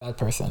bad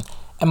person.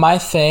 Am I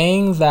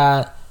saying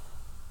that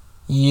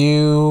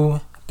you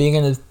being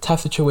in a tough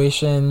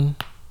situation,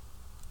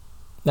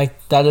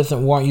 like, that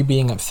doesn't warrant you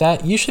being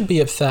upset? You should be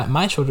upset.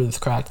 My shoulder is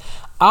cracked.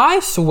 I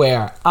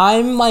swear,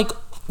 I'm like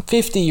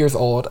 50 years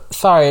old.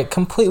 Sorry,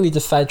 completely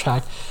just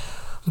sidetracked.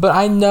 But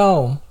I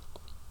know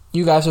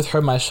you guys just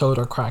heard my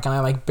shoulder crack and I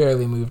like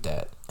barely moved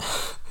it.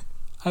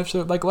 I've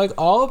sure like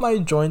all of my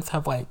joints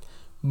have like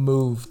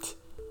moved.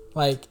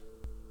 Like,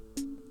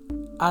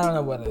 I don't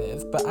know what it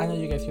is, but I know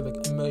you guys hear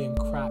like a million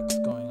cracks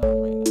going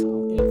on right now.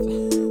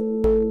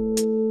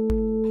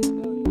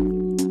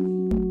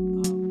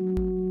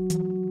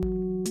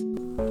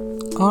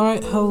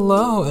 Alright,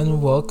 hello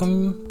and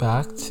welcome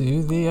back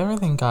to the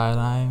Everything Guide.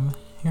 I'm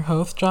your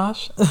host,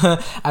 Josh.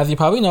 As you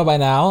probably know by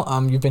now,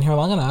 you've been here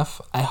long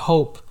enough. I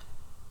hope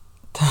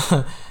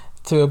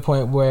to a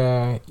point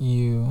where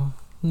you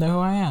know who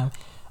I am.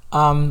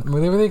 I'm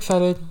really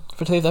excited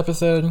for today's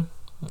episode.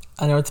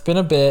 I know it's been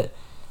a bit.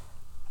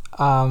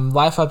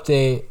 Life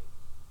update.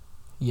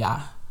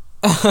 Yeah.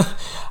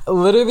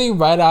 Literally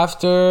right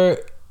after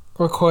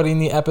recording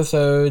the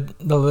episode,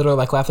 the little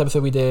like last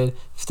episode we did,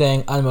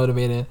 staying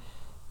unmotivated,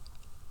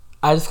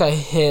 I just got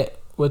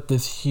hit with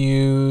this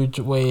huge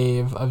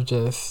wave of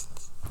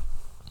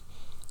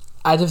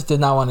I just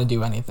did not want to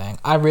do anything.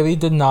 I really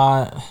did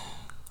not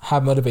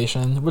have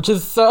motivation, which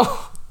is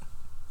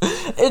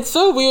it's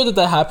so weird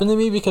that happened to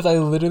me because I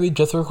literally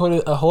just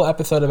recorded a whole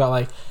episode about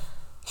like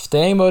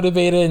staying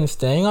motivated and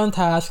staying on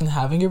task and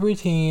having a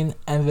routine,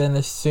 and then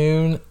as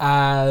soon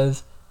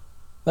as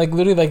like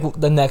literally like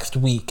the next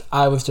week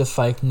I was just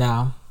like,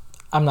 no,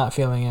 I'm not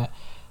feeling it.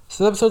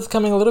 So the episode's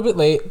coming a little bit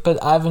late,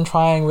 but I've been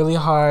trying really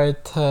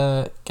hard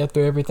to get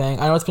through everything.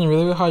 I know it's been a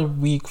really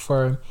hard week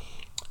for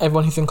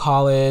everyone who's in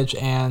college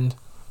and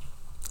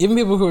even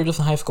people who are just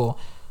in high school,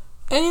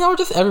 and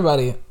just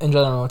everybody in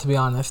general, to be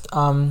honest.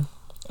 I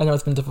know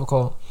it's been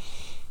difficult,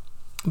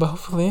 but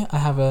hopefully I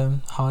have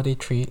a holiday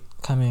treat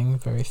coming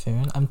very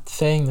soon. I'm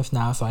saying this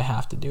now, so I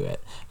have to do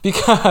it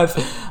because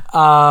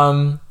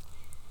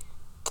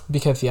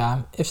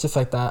yeah, it's just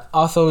like that.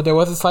 Also, there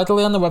was a slight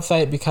delay on the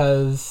website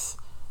because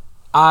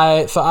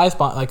I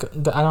spawned I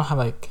don't have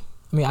I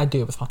do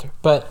have a sponsor,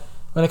 but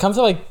when it comes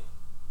to like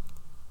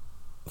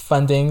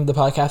funding the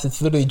podcast,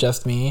 it's literally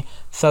just me.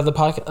 So the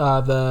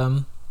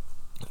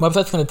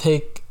website's gonna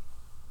take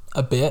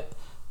a bit,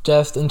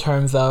 just in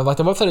terms of like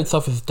the website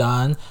itself is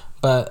done,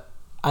 but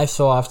I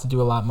still have to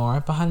do a lot more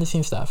behind the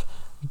scenes stuff.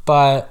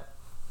 But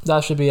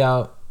that should be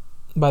out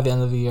by the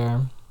end of the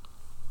year,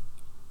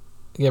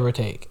 give or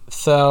take.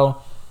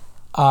 So,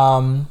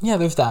 yeah,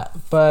 there's that.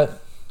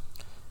 But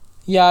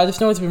yeah, I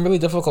just know it's been really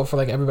difficult for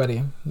like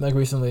everybody like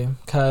recently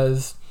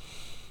because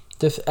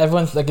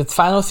everyone's like, it's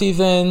final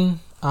season.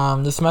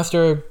 The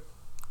semester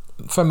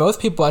for most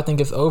people I think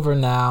is over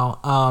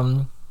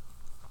now.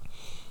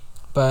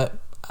 But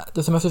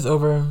the semester's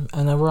over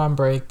and we're on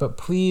break. But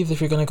please, if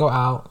you're gonna go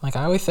out, like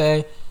I always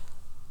say,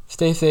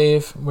 stay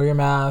safe, wear your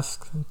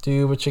mask,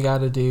 do what you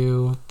gotta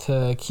do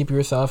to keep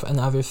yourself and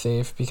others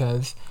safe,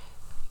 because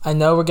I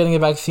know we're getting a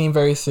vaccine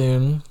very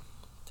soon,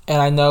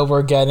 and I know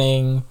we're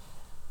getting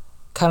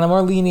kind of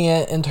more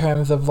lenient in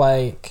terms of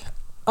like,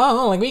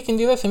 oh, like we can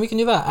do this and we can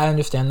do that. I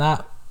understand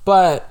that,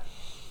 but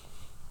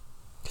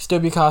still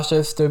be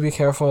cautious, still be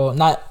careful.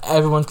 Not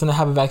everyone's gonna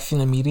have a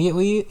vaccine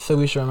immediately, so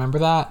we should remember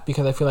that,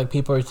 because I feel like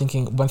people are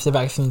thinking once the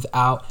vaccine's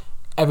out,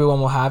 everyone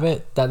will have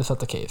it. That is not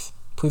the case.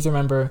 Please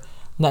remember,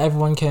 not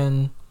everyone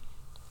can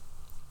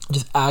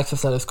just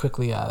access that as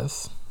quickly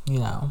as,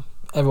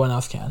 everyone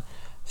else can.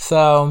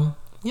 So,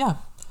 yeah.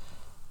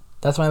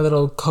 That's my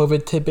little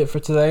COVID tidbit for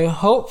today.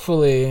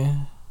 Hopefully,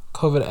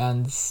 COVID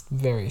ends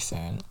very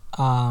soon.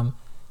 But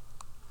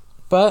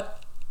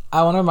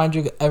I want to remind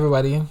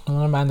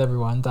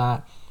everyone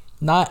that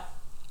not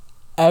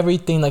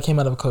everything that came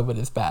out of COVID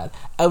is bad.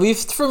 At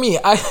least for me.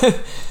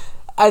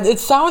 It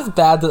sounds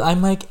bad that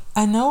I'm like,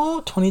 I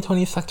know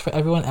 2020 sucked for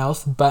everyone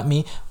else but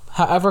me.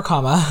 However,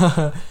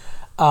 quarantine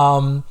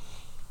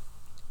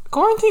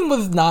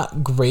was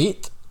not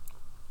great.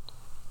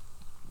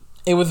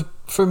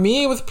 For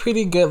me, it was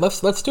pretty good.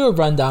 Let's do a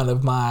rundown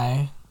of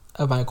my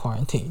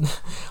quarantine.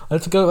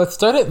 Let's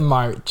start at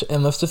March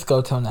and let's just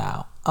go till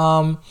now.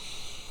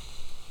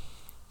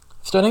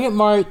 Starting at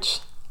March,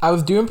 I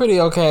was doing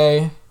pretty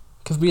okay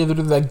because we had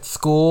literally like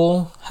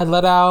school had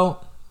let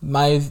out.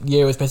 My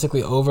year was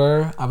basically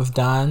over. I was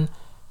done,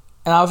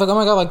 and I was like, oh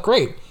my god, like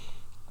great.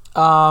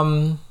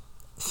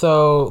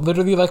 So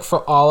literally like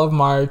for all of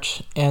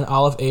March and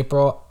all of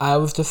April, I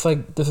was just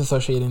like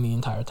disassociating the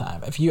entire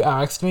time. If you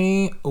asked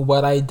me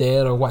what I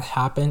did or what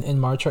happened in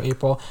March or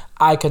April,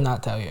 I could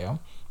not tell you.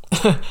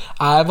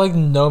 I have like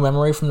no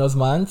memory from those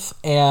months,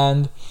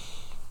 and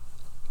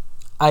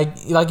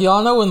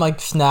y'all know when like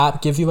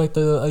Snap gives you like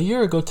a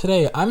year ago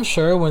today. I'm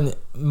sure when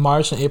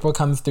March and April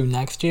comes through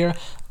next year,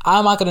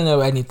 I'm not gonna know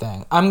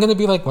anything. I'm gonna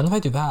be like, when did I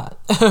do that?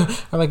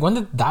 Or like, when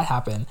did that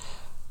happen?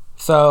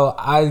 So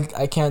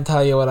I can't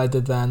tell you what I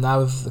did then. That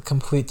was a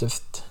complete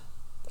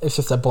it's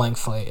just a blank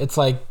slate. It's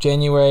like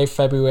January,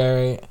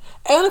 February,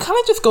 and it kind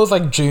of just goes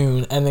like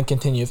June and then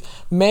continues.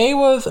 May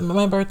was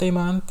my birthday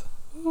month.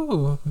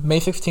 Ooh, May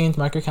 16th,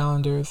 mark your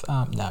calendars.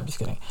 No, I'm just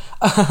kidding.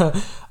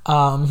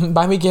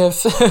 Buy me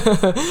gifts.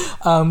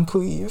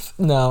 Please.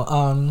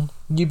 No,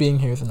 you being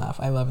here is enough.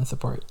 I love and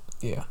support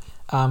you.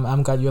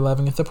 I'm glad you're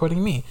loving and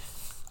supporting me,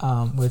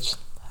 which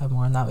I have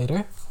more on that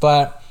later.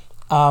 But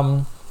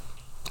I'm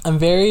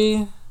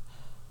very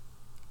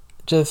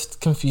just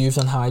confused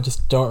on how I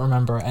just don't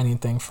remember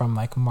anything from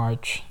like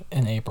March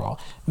and April.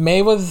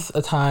 May was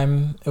a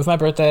time, it was my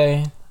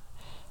birthday.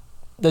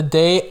 The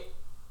day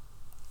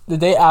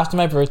after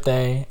my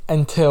birthday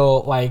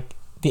until like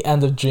the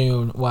end of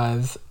June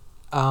was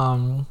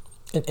an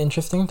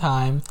interesting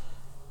time.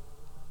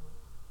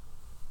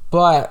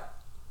 But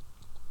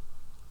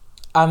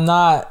I don't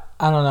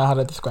know how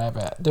to describe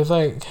it. There's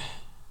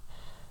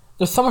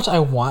so much I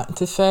want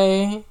to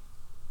say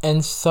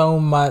and so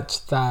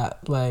much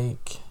that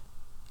like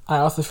I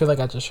also feel like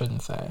I just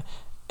shouldn't say.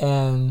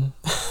 And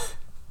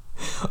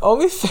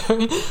only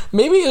certain,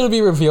 maybe it'll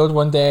be revealed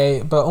one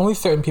day, but only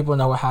certain people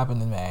know what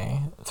happened in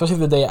May, especially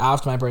the day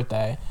after my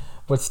birthday,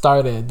 what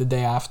started the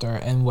day after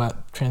and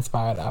what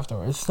transpired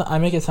afterwards. I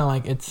make it sound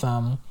like it's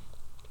like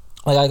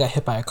I got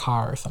hit by a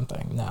car or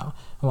something. No,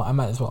 well, I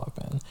might as well have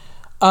been.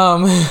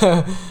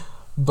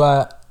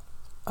 But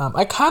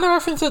I kind of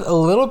referenced it a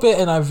little bit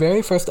in our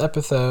very first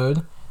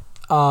episode.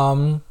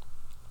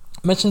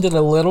 Mentioned it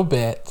a little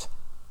bit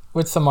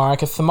with Samara,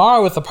 because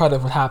Samara was a part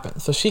of what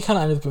happened, so she kind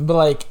of understood. But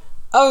like,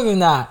 other than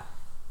that,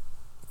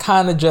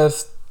 kind of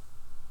just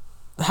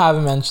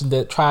haven't mentioned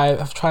it.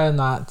 I'm trying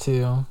not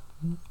to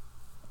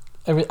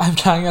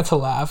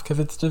laugh because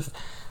it's just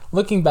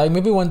looking back.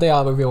 Maybe one day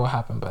I'll reveal what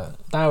happened, but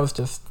that was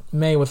just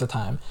May was a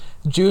time.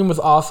 June was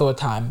also a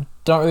time.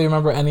 Don't really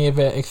remember any of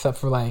it except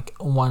for like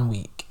 1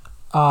 week.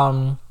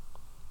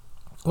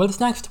 What's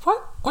next?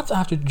 What's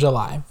after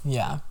July?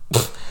 Yeah,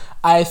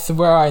 I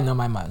swear I know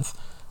my months.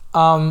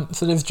 So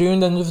there's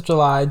June, then there's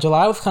July.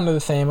 July was kind of the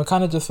same. It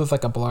kind of just was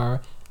like a blur.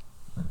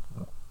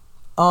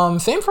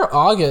 Same for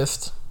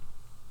August.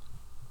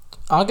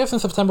 August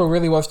and September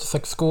really was just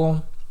like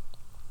school.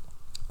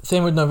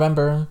 Same with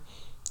November.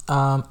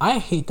 I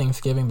hate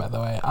Thanksgiving, by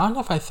the way. I don't know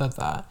if I said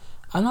that.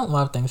 I don't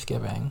love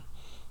Thanksgiving.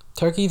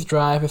 Turkey's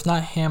dry. If it's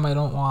not ham, I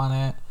don't want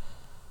it.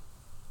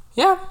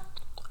 Yeah,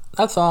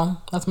 that's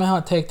all. That's my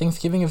hot take.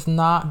 Thanksgiving is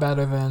not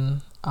better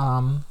than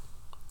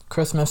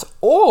Christmas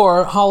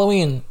or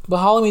Halloween. But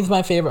Halloween's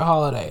my favorite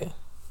holiday,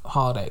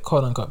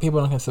 quote unquote.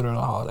 People don't consider it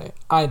a holiday.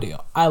 I do.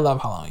 I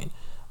love Halloween.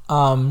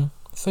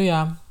 So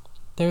yeah,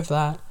 there's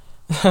that.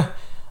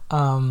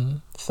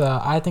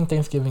 So I think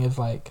Thanksgiving is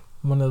like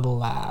one of the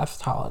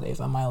last holidays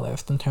on my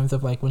list in terms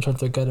of like which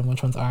ones are good and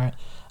which ones aren't.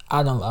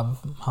 I don't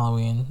love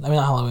Halloween. I mean,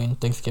 not Halloween,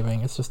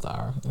 Thanksgiving. It's just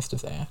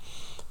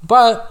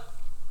But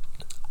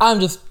I'm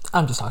just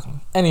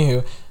talking.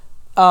 Anywho,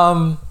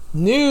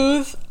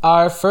 news.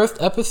 Our first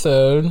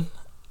episode,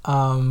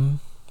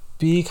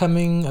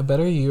 becoming a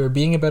better you or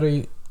being a better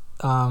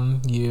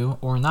you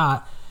or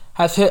not,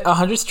 has hit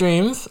 100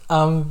 streams.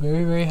 I'm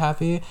very, very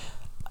happy,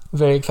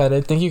 very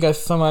excited. Thank you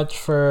guys so much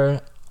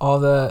for all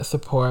the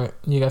support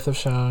you guys have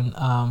shown,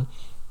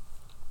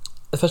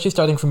 especially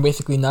starting from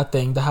basically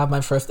nothing to have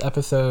my first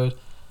episode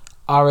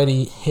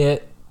already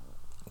hit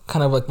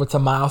kind of like what's a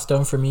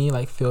milestone for me,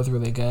 like feels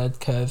really good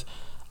because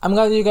I'm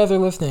glad you guys are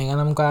listening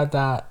and I'm glad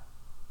that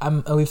I'm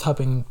at least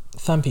helping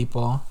some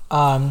people.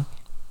 To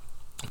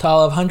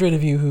all of 100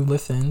 of you who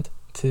listened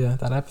to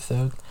that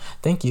episode,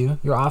 thank you.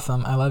 You're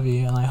awesome. I love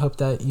you, and I hope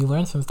that you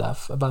learned some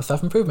stuff about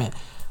self-improvement.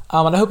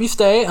 And I hope you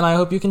stay, and I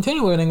hope you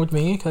continue learning with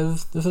me,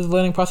 because this is a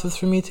learning process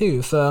for me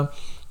too. So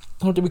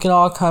I hope that we can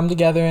all come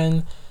together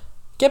and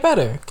get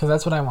better, because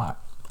that's what I want.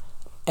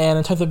 And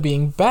in terms of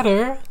being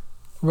better,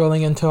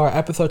 rolling into our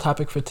episode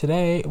topic for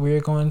today,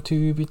 we're going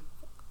to be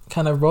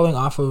kind of rolling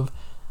off of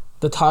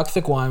the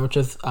toxic one, which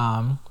is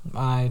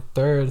my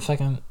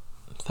second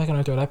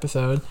or third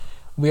episode.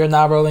 We are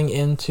now rolling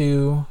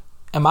into,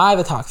 am I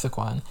the toxic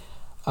one?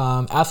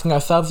 Asking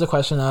ourselves the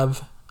question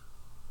of,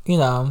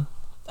 am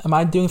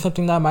I doing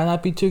something that might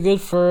not be too good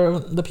for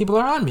the people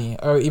around me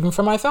or even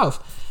for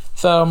myself?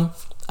 So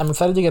I'm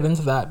excited to get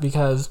into that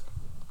because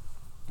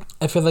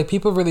I feel like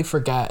people really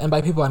forget, and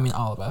by people I mean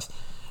all of us,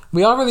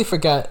 we all really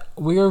forget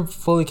we are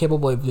fully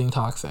capable of being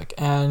toxic,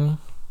 and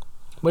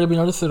whether we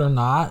notice it or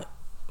not,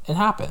 it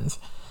happens.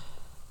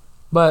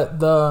 But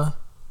the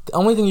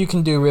only thing you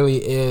can do really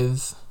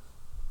is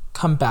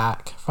come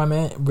back from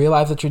it,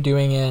 realize that you're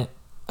doing it,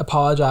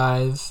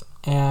 apologize,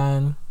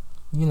 and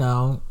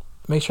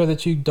make sure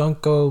that you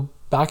don't go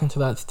back into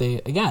that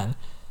state again.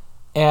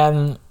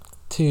 And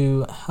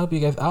to help you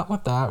guys out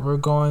with that, we're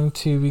going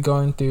to be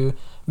going through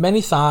many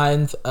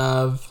signs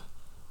of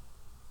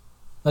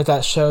like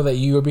that show that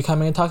you are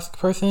becoming a toxic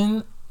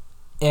person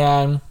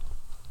and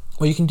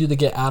what you can do to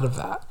get out of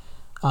that,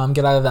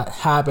 get out of that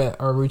habit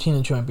or routine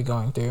that you might be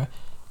going through.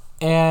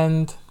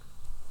 And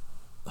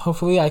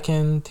hopefully I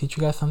can teach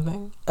you guys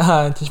something,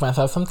 teach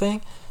myself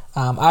something.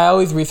 I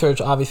always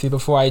research, obviously,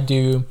 before I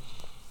do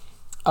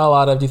a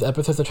lot of these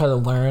episodes to try to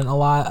learn a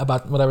lot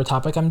about whatever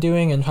topic I'm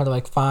doing and try to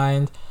like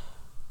find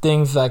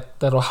things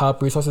that'll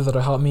help, resources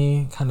that'll help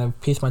me kind of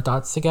piece my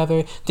thoughts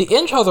together. The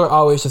intros are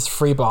always just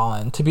free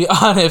balling, to be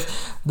honest.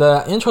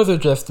 The intros are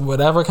just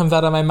whatever comes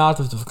out of my mouth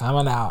is just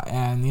coming out,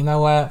 and you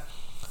know what?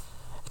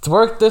 It's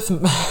worked this.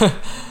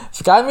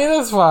 It's gotten me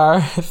this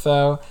far,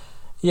 so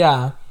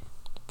yeah.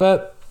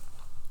 But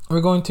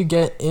we're going to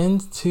get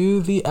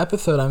into the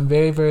episode. I'm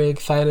very, very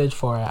excited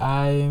for it.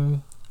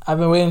 I've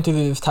been waiting to do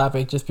this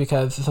topic just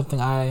because it's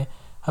something I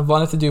have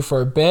wanted to do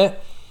for a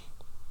bit.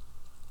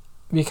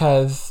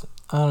 Because,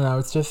 I don't know,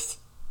 it's just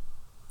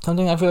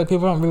something I feel like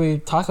people don't really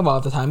talk about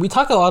all the time. We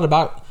talk a lot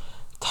about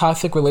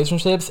toxic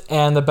relationships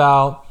and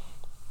about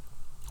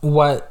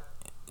what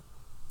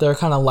they're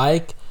kind of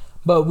like,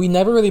 but we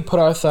never really put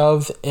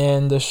ourselves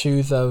in the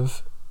shoes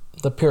of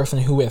the person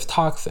who is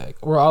toxic.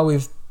 We're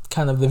always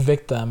kind of the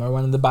victim or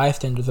one of the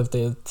bystanders of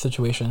the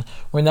situation.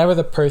 We're never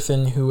the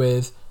person who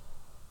is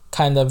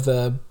kind of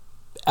the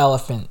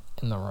elephant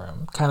in the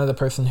room, kind of the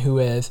person who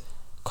is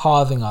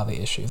causing all the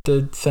issues.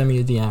 To send me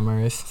a DM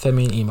or send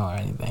me an email or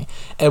anything.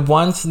 And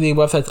once the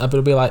website's up,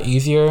 it'll be a lot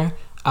easier.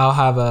 I'll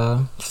have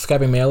a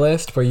subscribing mail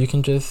list where you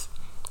can just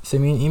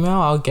send me an email,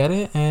 I'll get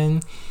it,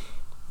 and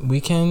we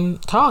can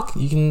talk.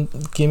 You can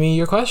give me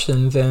your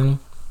questions, and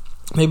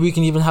maybe we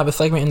can even have a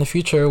segment in the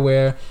future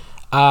where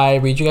I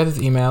read you guys'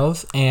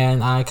 emails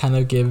and I kind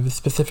of give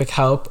specific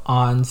help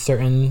on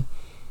certain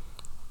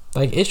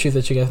like issues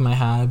that you guys might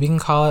have. We can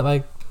call it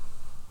like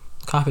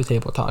coffee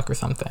table talk or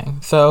something.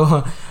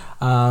 So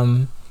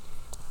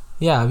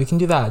yeah, we can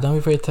do that. Don't be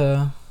afraid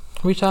to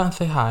reach out and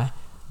say hi.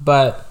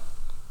 But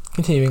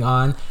continuing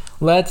on,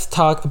 let's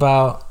talk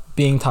about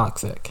being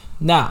toxic.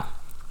 Now,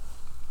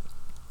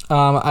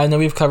 I know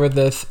we've covered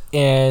this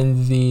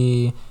in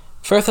the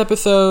first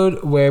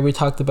episode where we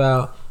talked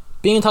about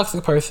being a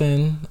toxic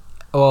person,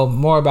 well,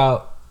 more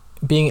about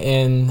being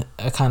in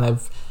a kind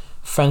of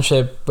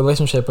friendship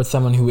relationship with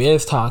someone who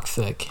is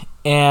toxic.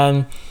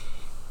 And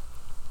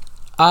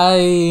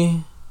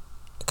I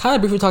kind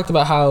of briefly talked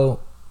about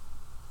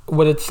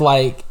what it's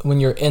like when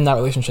you're in that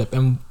relationship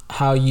and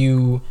how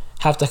you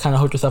have to kind of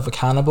hold yourself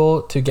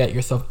accountable to get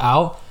yourself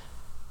out.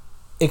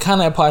 It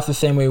kind of applies the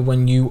same way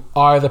when you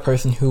are the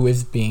person who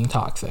is being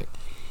toxic.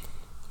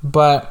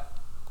 But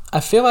I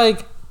feel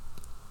like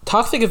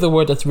toxic is a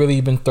word that's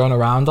really been thrown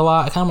around a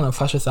lot. I kind of want to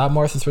flesh this out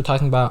more since we're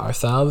talking about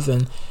ourselves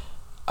and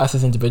us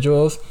as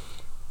individuals.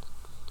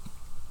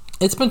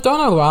 It's been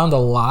thrown around a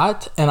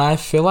lot, and I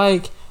feel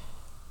like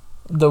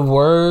the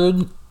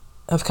word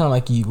that's kind of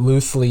like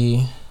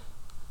loosely,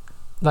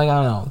 like,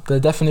 I don't know, the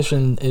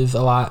definition is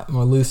a lot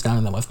more loose now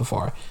than it was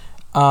before.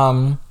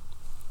 And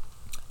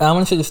I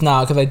want to say this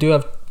now because I do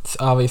have,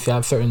 obviously I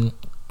have certain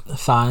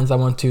signs I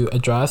want to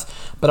address,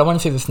 but I want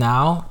to say this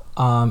now,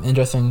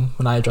 addressing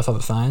when I address all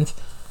the signs,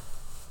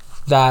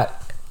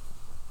 that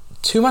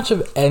too much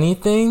of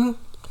anything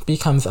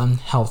becomes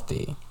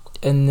unhealthy.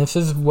 And this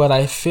is what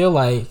I feel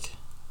like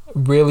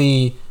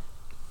really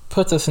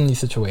puts us in these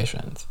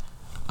situations.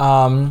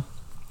 And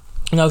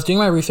I was doing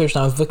my research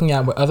and I was looking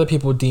at what other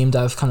people deemed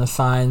as kind of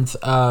signs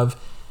of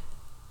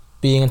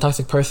being a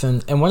toxic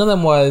person. And one of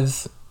them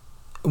was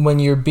when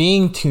you're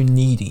being too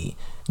needy.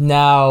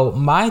 Now,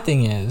 my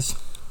thing is,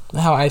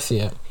 how I see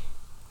it,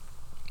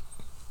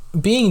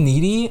 being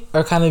needy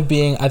or kind of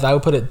being, as I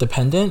would put it,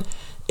 dependent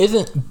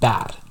isn't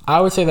bad. I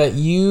would say that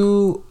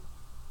you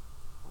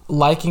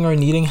liking or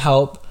needing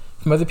help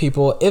from other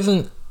people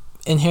isn't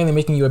inherently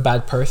making you a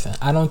bad person.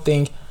 I don't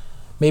think,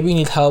 maybe you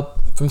need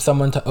help from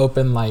someone to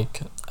open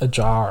like a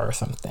jar or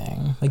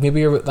something. Like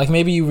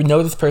maybe you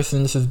know this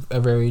person, this is a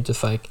very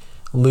just like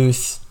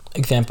loose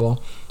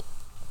example.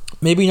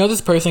 Maybe you know this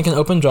person can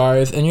open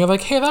jars and you're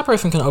like, hey, that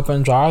person can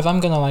open jars.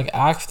 I'm gonna like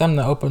ask them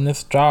to open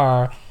this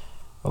jar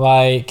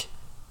like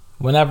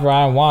whenever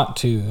I want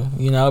to,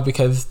 you know,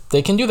 because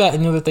they can do that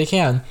and know that they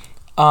can.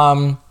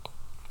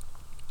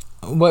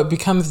 What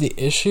becomes the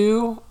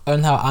issue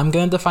and how I'm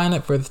gonna define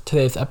it for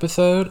today's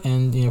episode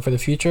and, you know, for the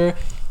future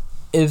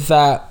is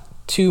that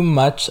too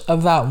much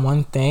of that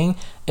one thing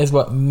is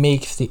what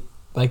makes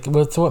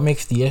what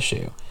makes the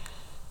issue.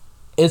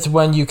 It's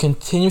when you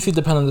continuously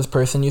depend on this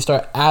person, you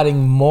start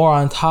adding more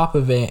on top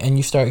of it, and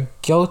you start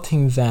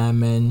guilting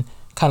them and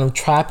kind of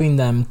trapping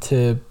them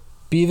to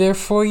be there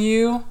for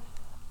you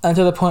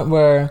until the point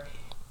where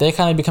they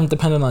kind of become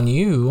dependent on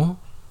you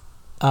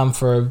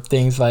for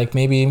things like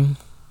maybe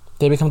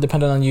they become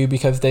dependent on you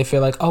because they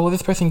feel like, oh, well,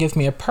 this person gives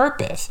me a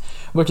purpose,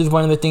 which is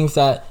one of the things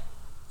that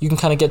you can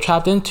kind of get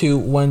trapped into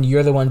when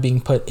you're the one being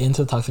put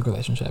into a toxic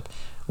relationship,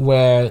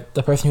 where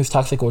the person who's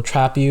toxic will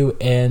trap you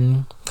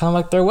in kind of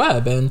like their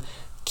web and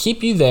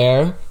keep you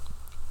there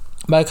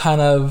by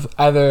kind of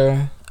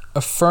either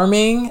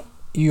affirming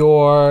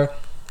your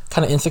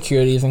kind of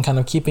insecurities and kind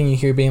of keeping you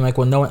here being like,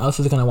 well, no one else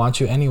is going to want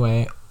you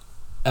anyway,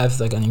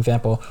 as like an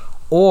example,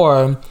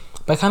 or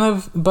by kind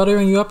of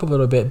buttering you up a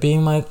little bit,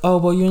 being like, oh,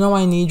 well, you know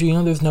I need you, you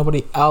know there's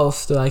nobody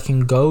else that I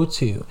can go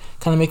to,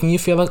 kind of making you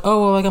feel like,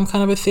 oh, well, like I'm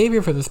kind of a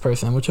savior for this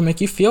person, which will make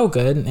you feel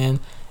good, and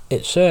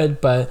it should,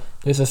 but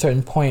there's a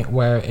certain point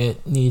where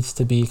it needs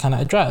to be kind of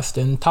addressed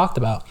and talked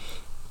about.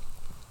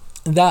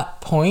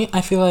 That point,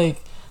 I feel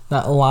like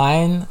that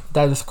line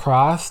that is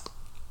crossed,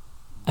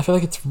 I feel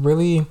like it's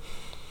really,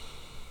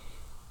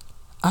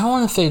 I don't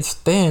want to say it's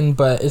thin,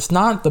 but it's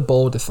not the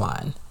boldest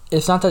line.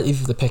 It's not that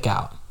easy to pick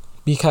out,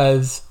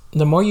 because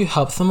the more you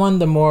help someone,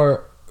 the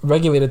more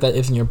regulated that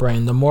is in your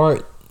brain, the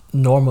more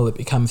normal it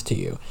becomes to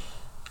you.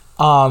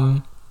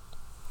 And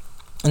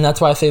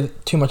that's why I say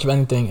too much of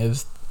anything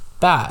is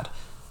bad.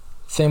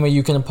 Same way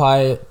you can apply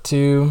it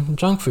to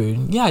junk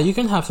food. Yeah, you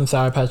can have some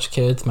Sour Patch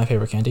Kids, my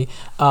favorite candy.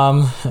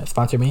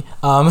 Sponsor me.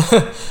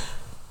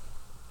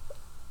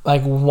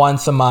 Like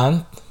once a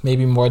month,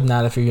 maybe more than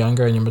that if you're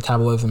younger and your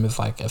metabolism is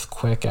like as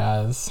quick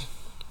as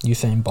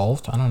Usain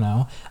Bolt. I don't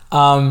know.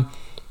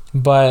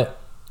 But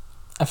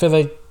I feel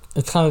like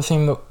it's kind of the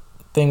same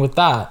thing with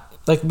that.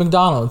 Like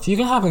McDonald's, you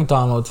can have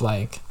McDonald's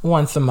like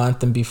once a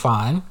month and be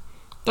fine.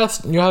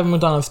 You're having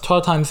McDonald's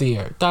 12 times a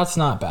year. That's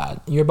not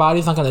bad. Your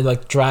body's not gonna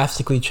like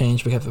drastically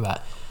change because of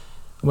that.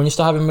 When you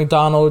start having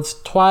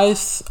McDonald's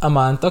twice a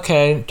month,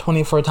 okay,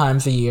 24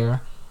 times a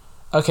year.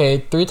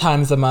 Okay, 3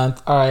 times a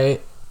month,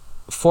 alright,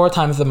 4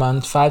 times a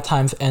month, 5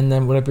 times, and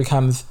then when it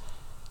becomes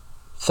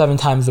 7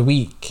 times a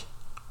week,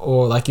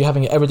 or like you're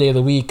having it every day of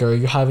the week, or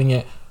you're having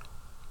it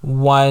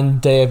one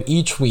day of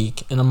each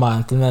week in a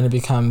month, and then it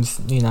becomes,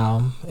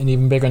 an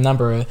even bigger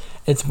number.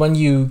 It's when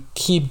you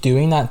keep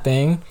doing that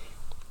thing,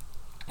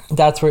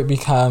 that's where it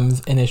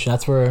becomes an issue.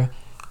 That's where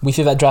we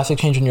see that drastic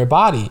change in your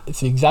body. It's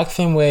the exact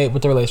same way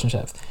with the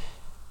relationships.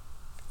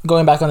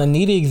 Going back on the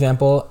needy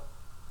example,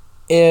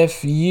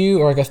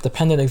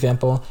 dependent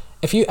example,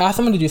 if you ask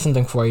someone to do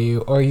something for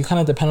you, or you kind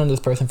of depend on this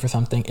person for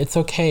something, it's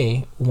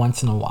okay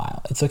once in a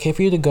while. It's okay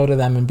for you to go to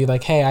them and be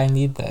like, hey, I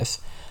need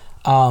this,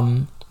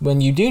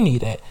 when you do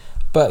need it.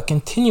 But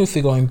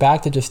continuously going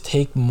back to just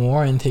take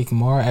more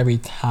every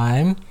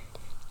time,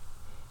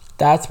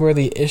 that's where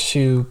the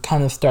issue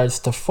kind of starts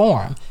to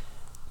form.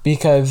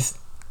 Because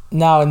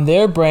now in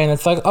their brain,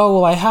 it's like, oh,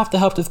 well, I have to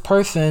help this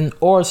person,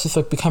 or it's just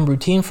like become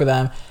routine for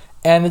them.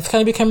 And it's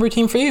kind of become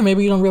routine for you.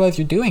 Maybe you don't realize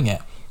you're doing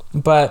it.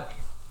 But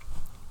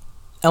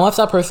unless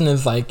that person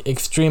is like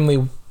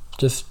extremely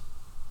just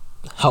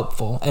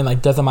helpful and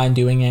like doesn't mind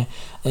doing it,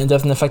 and it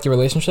doesn't affect your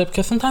relationship,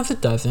 because sometimes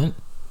it doesn't.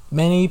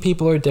 Many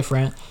people are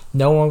different.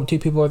 Two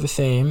people are the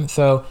same.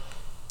 So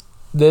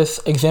this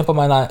example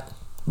might not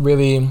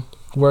really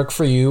work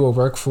for you, or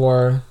work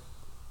for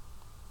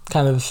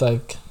kind of this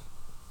like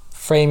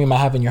frame you might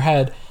have in your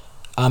head.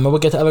 And we'll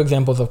get to other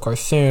examples, of course,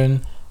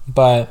 soon.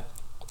 But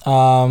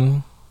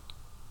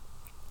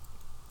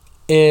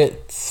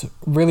it's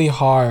really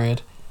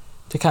hard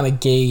to kind of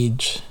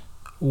gauge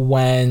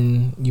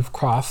when you've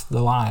crossed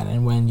the line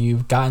and when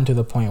you've gotten to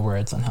the point where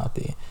it's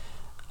unhealthy.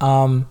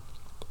 So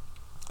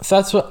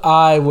that's what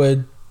I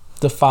would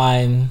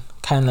define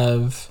kind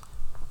of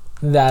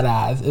that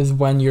as, is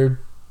when you're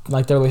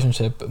like the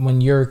relationship,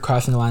 when you're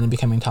crossing the line and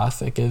becoming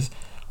toxic, is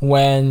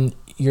when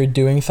you're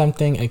doing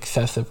something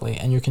excessively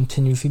and you're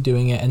continuously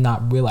doing it and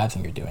not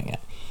realizing you're doing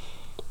it.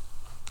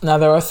 Now,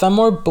 there are some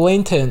more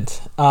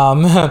blatant,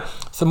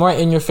 some more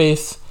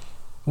in-your-face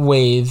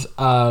ways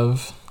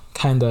of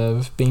kind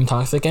of being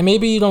toxic, and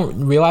maybe you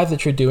don't realize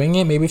that you're doing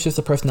it. Maybe it's just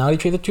a personality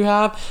trait that you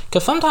have,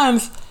 because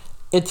sometimes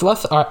it's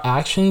less our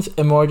actions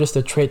and more just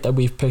a trait that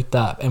we've picked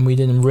up and we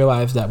didn't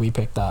realize that we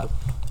picked up,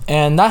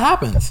 and that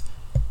happens.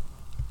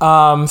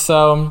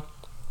 So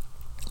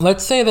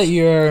let's say that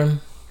you're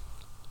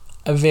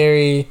a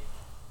very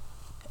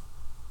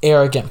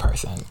arrogant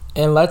person,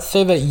 and let's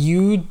say that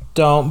you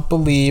don't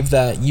believe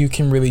that you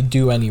can really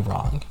do any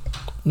wrong.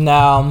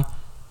 Now,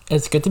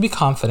 it's good to be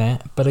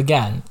confident, but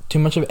again, too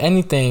much of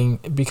anything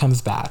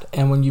becomes bad.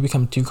 And when you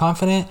become too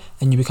confident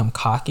and you become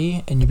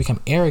cocky and you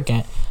become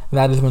arrogant,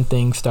 that is when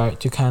things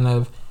start to kind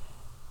of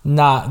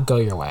not go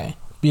your way.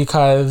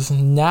 Because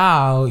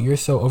now you're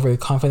so overly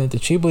confident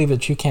that you believe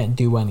that you can't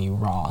do any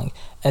wrong.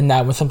 And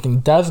that when something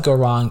does go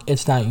wrong,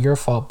 it's not your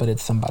fault, but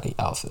it's somebody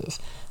else's.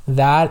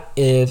 That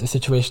is a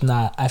situation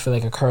that I feel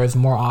like occurs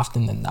more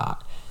often than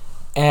not.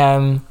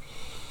 And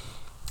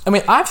I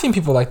mean, I've seen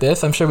people like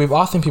this. I'm sure we've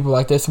all seen people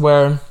like this,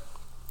 where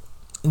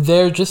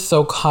they're just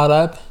so caught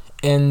up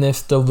in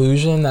this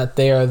delusion that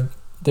they are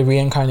the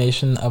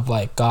reincarnation of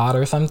like God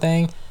or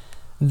something,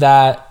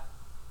 that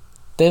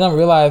they don't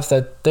realize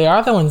that they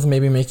are the ones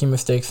maybe making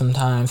mistakes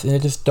sometimes, and they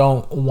just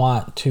don't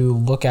want to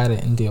look at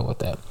it and deal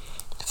with it.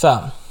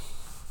 So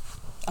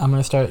I'm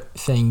going to start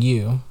saying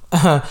you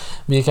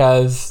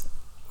because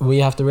we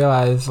have to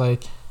realize,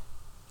 like,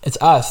 it's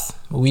us.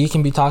 We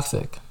can be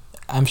toxic.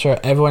 I'm sure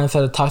everyone has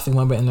had a toxic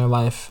moment in their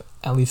life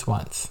at least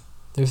once.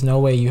 There's no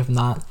way you have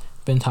not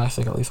been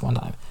toxic at least one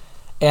time.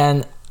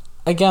 And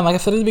again, like I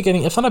said at the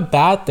beginning, it's not a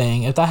bad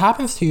thing. If that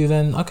happens to you,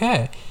 then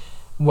okay.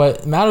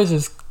 What matters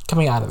is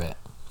coming out of it,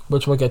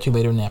 which we'll get to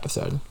later in the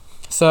episode.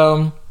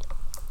 So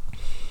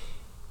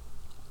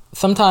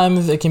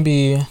sometimes it can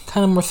be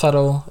kind of more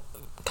subtle,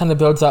 kind of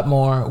builds up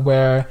more,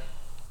 where,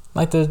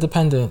 like the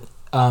dependent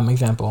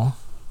example,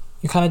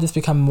 you kind of just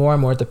become more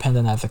and more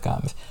dependent as it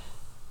comes.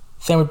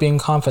 same with being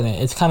confident.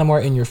 It's kind of more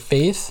in your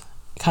face.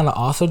 Kind of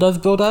also does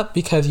build up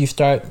because you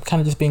start kind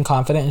of just being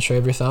confident and sure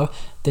of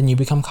yourself. Then you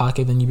become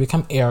cocky. Then you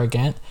become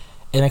arrogant.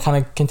 And it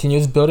kind of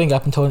continues building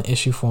up until an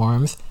issue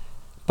forms.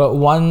 But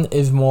one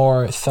is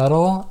more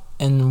subtle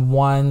and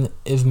one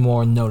is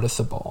more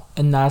noticeable.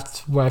 And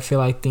that's where I feel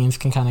like things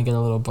can kind of get a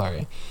little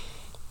blurry.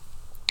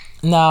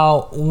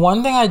 Now,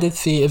 one thing I did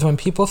see is when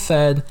people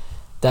said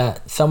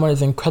that someone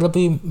is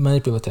incredibly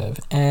manipulative.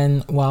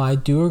 And while I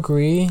do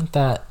agree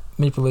that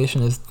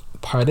manipulation is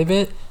part of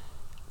it,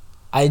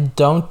 I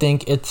don't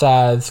think it's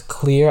as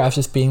clear as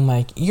just being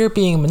like, you're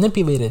being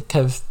manipulated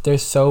because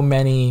there's so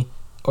many,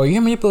 or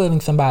you're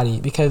manipulating somebody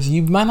because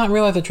you might not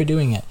realize that you're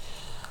doing it.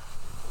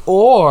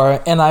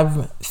 Or, and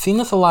I've seen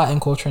this a lot in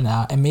culture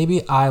now, and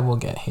maybe I will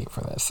get hate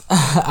for this.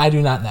 I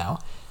do not know.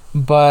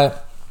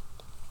 But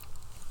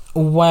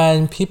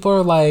when people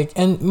are like,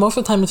 and most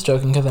of the time it's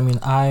joking because I mean,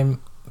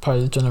 I'm part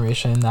of the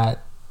generation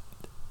that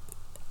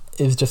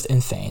is just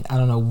insane. I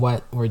don't know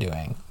what we're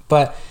doing.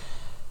 But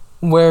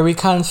where we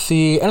kind of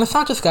see, and it's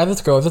not just guys,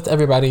 it's girls, it's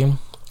everybody.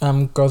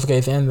 Girls,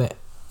 gays, and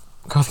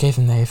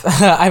nays.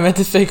 I meant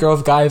to say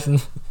girls, guys,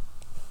 and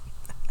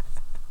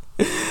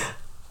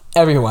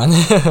everyone.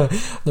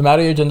 No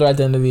matter your gender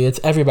identity, it's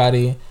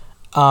everybody.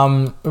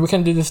 We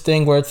can do this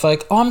thing where it's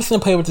like, oh, I'm just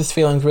gonna play with his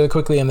feelings really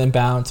quickly and then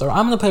bounce, or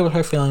I'm gonna play with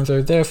her feelings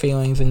or their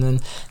feelings and then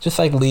just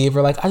like leave,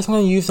 or like I just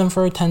want to use them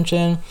for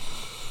attention.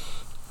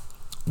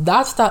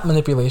 That's that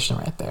manipulation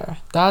right there.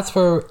 That's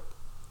where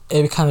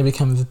it kind of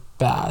becomes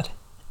bad.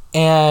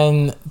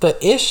 And the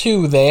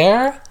issue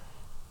there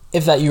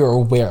is that you're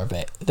aware of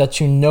it, that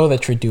you know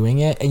that you're doing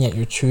it, and yet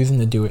you're choosing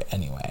to do it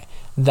anyway.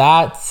 And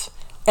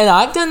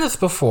I've done this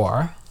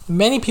before.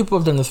 Many people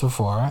have done this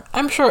before.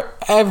 I'm sure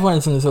everyone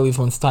has done this at least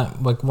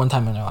one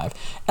time in their life.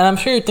 And I'm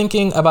sure you're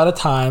thinking about a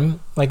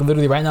time, like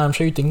literally right now, I'm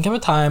sure you're thinking of a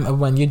time of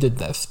when you did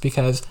this,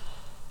 because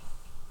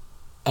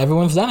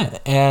everyone's done it.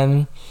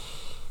 And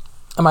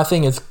am I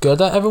saying it's good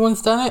that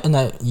everyone's done it and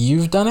that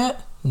you've done it?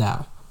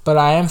 No. But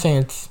I am saying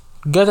it's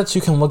good that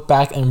you can look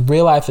back and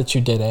realize that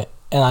you did it.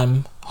 And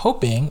I'm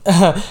hoping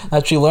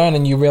that you learn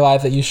and you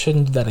realize that you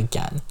shouldn't do that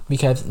again.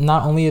 Because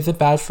not only is it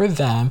bad for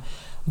them,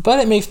 but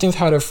it makes things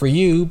harder for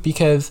you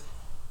because,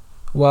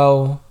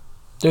 well,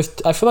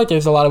 I feel like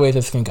there's a lot of ways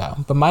this can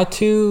go. But my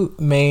two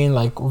main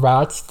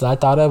routes that I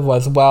thought of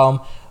was,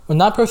 well, when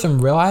that person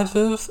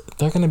realizes,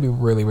 they're going to be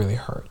really, really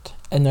hurt.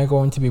 And they're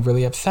going to be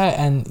really upset.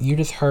 And you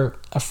just hurt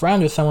a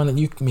friend or someone that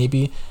you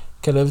maybe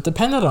could have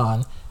depended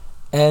on.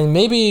 And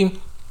maybe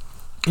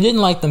you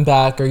didn't like them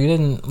back, or you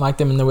didn't like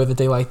them in the way that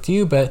they liked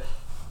you, but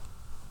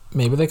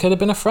maybe they could have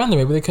been a friend, or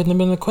maybe they couldn't have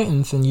been an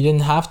acquaintance, and you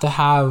didn't have to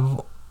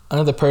have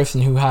another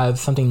person who has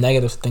something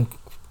negative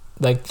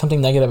something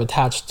negative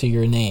attached to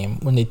your name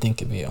when they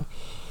think of you.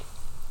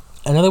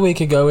 Another way it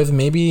could go is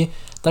maybe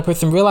that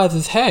person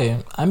realizes,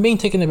 hey, I'm being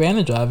taken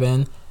advantage of,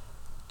 and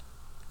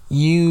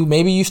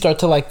maybe you start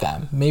to like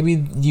them.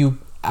 Maybe you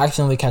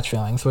accidentally catch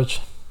feelings,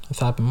 which has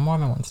happened more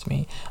than once to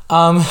me.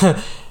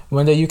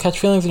 One day you catch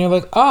feelings and you're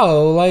like,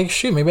 oh,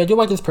 shoot, maybe I do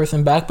like this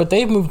person back, but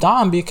they've moved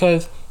on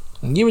because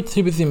you were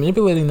too busy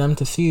manipulating them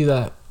to see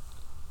that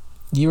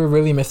you were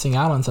really missing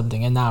out on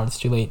something, and now it's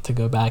too late to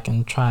go back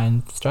and try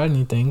and start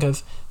anything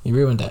because you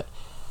ruined it.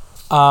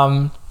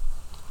 So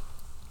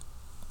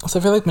I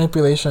feel like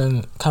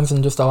manipulation comes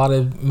in just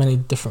many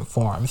different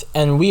forms,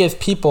 and we as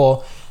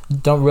people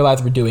don't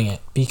realize we're doing it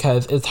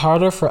because it's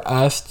harder for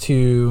us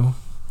to,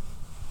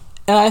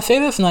 and I say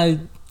this and I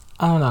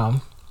don't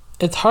know,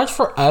 it's hard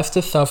for us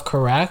to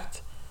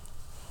self-correct,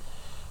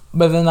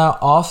 but then that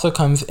also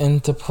comes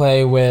into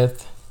play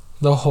with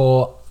the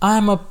whole,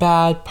 I'm a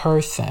bad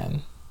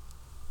person.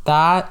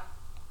 That,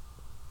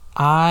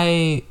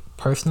 I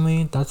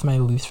personally, that's my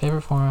least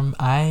favorite form.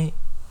 I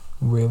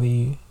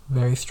really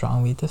very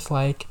strongly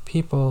dislike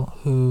people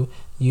who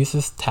use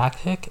this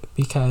tactic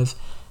because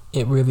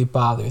it really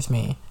bothers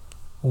me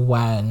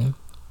when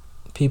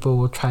people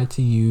will try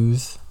to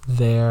use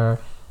their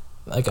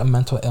a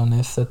mental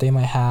illness that they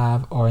might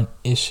have, or an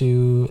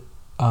issue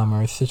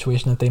or a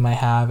situation that they might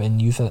have,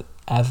 and use it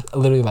as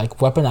literally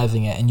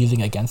weaponizing it and using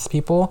it against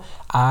people.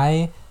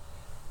 I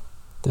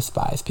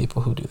despise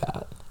people who do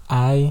that.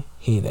 I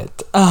hate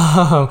it.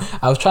 I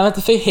was trying not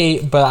to say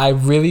hate, but I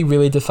really,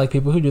 really dislike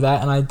people who do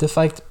that, and I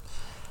dislike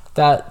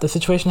that the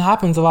situation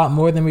happens a lot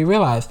more than we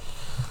realize.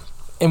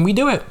 And we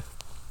do it.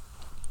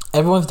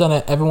 Everyone's done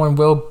it. Everyone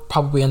will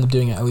probably end up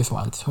doing it at least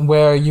once,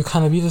 where you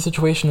kind of use a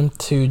situation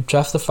to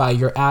justify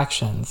your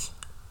actions.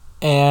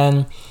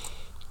 And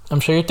I'm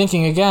sure you're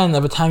thinking again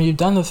of a time you've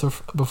done this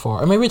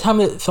before, or maybe a time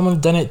that someone's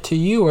done it to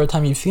you, or a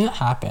time you've seen it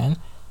happen.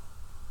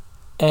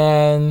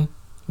 And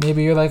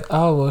maybe you're like,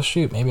 oh, well,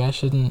 shoot, maybe I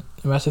should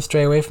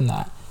stray away from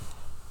that.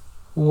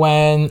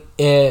 When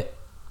it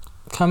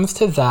comes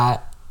to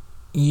that,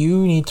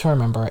 you need to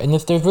remember, and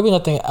there's really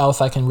nothing else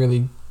I can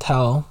really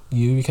tell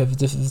you, because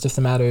this is just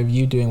a matter of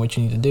you doing what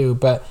you need to do,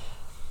 but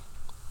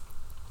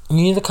you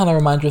need to kind of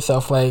remind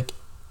yourself,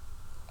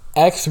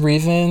 X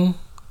reason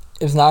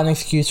is not an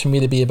excuse for me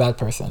to be a bad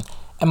person.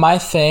 Am I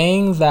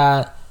saying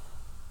that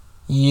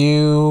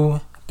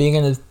you being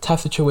in a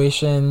tough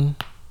situation,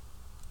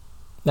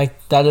 like,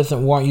 that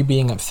doesn't warrant you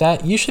being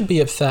upset. You should be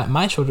upset.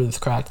 My shoulder is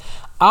cracked.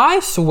 I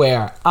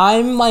swear,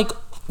 I'm like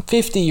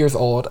 50 years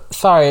old.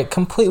 Sorry,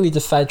 completely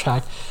just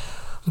sidetracked.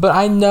 But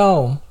I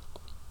know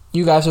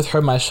you guys just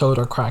heard my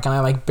shoulder crack and I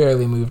like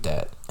barely moved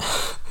it.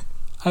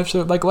 I've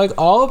sure, like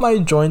all of my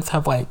joints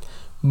have like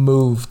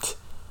moved.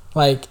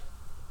 Like,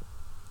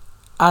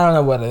 I don't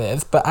know what it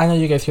is, but I know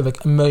you guys hear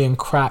like a million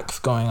cracks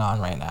going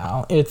on right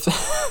now. It's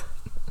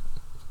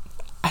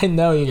I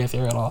know you guys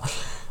hear it all.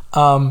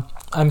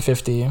 I'm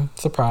 50.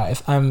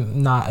 Surprise.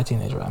 I'm not a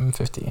teenager. I'm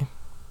 50.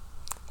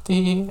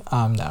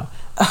 No.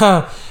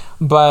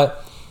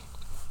 But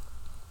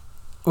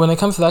when it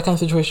comes to that kind of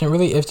situation, it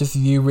really is just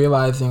you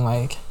realizing,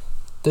 like,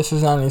 this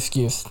is not an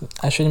excuse.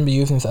 I shouldn't be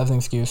using this as an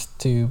excuse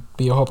to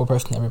be a horrible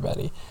person to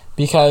everybody.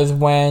 Because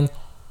when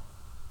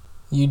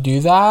you do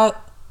that,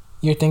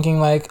 you're thinking,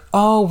 like,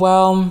 oh,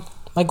 well,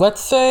 like,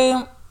 let's say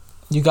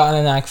you got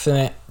in an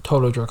accident,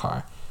 totaled your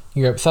car.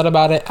 You're upset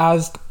about it,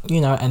 as,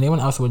 you know, anyone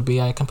else would be.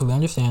 I completely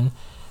understand.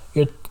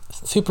 You're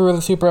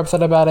super, super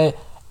upset about it,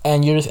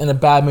 and you're just in a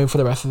bad mood for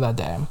the rest of that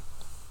day.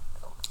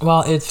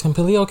 Well, it's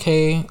completely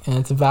okay, and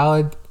it's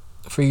valid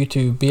for you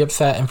to be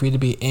upset and for you to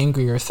be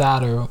angry or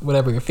sad or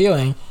whatever you're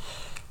feeling.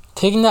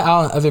 Taking that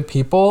out on other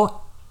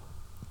people,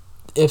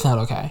 it's not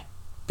okay.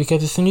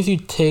 Because as soon as you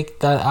take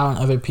that out on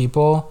other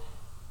people,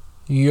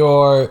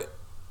 you're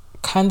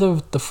kind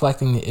of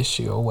deflecting the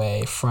issue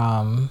away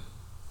from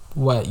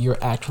what you're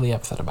actually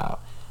upset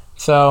about.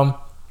 So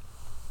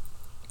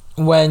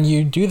when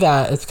you do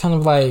that, it's kind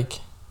of like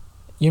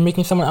you're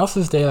making someone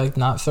else's day like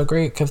not so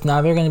great, because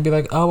now they're going to be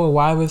like, oh, well,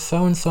 why was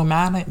so and so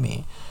mad at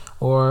me?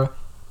 Or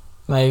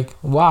like,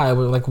 why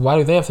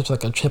do they have such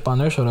like a chip on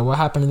their shoulder? What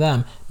happened to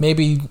them?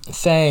 Maybe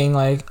saying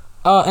like,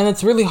 oh, and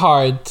it's really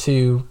hard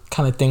to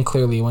kind of think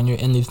clearly when you're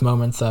in these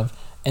moments of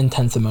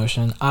intense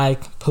emotion. I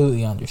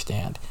completely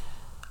understand.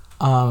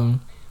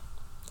 I'm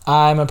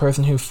a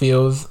person who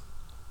feels,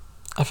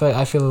 I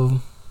feel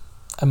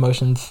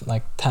emotions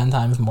like 10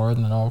 times more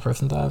than a normal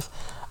person does.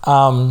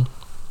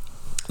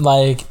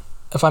 Like,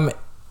 if I'm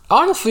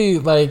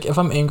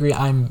angry,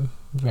 I'm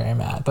very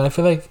mad. But I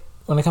feel like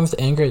when it comes to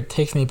anger, it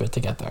takes me a bit to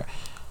get there.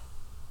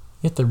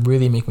 You have to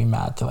really make me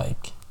mad to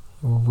like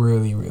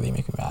really, really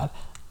make me mad.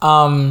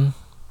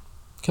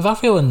 Because I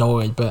feel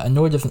annoyed, but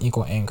annoyed doesn't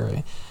equal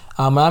angry.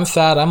 When I'm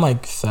sad, I'm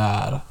like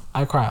sad.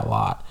 I cry a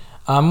lot.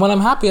 When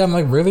I'm happy, I'm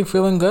like really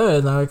feeling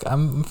good. Like,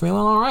 I'm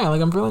feeling all right.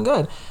 Like, I'm feeling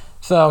good.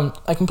 So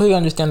I completely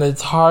understand that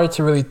it's hard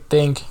to really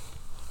think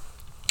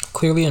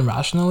clearly and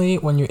rationally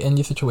when you're in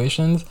these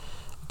situations.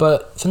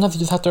 But sometimes you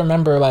just have to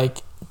remember, like,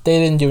 they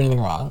didn't do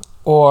anything wrong.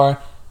 Or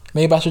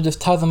maybe I should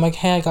just tell them, like,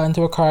 hey, I got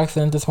into a car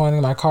accident this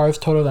morning. My car is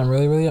totaled. I'm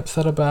really, really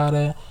upset about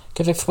it.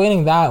 Because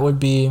explaining that would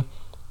be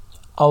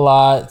a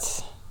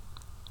lot...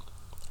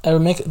 It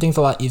would make things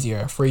a lot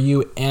easier for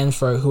you and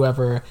for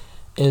whoever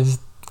is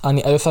on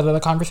the other side of the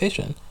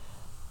conversation.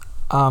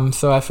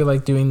 So I feel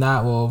like doing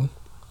that will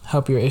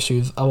help your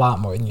issues a lot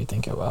more than you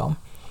think it will.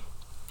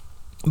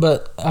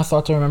 But I also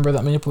have to remember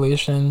that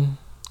manipulation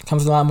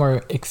comes in a lot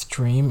more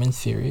extreme and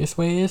serious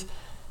ways.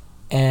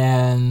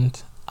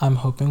 And I'm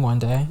hoping one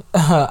day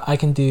I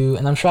can do,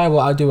 and I'm sure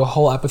I'll do a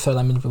whole episode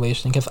on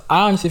manipulation, because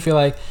I honestly feel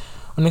like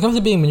when it comes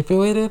to being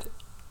manipulated,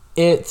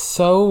 it's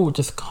so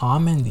just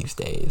common these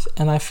days.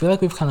 And I feel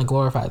like we've kind of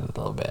glorified it a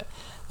little bit.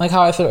 Like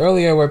how I said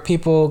earlier, where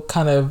people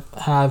kind of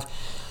have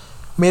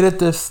made it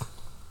this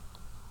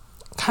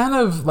kind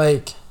of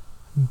like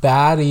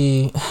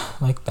baddie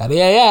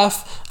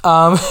AF,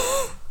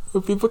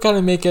 where people kind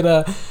of make it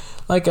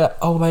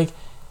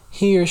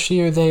he or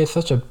she or they is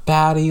such a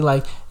baddie,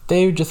 like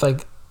they're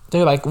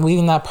like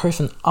leading that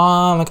person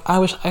on, like I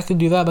wish I could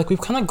do that. Like,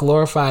 we've kind of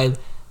glorified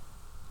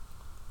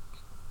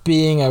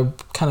being a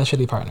kind of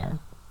shitty partner.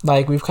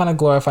 Like, we've kind of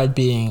glorified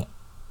being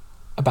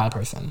a bad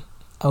person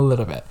a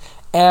little bit.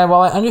 And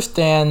while I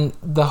understand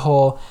the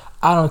whole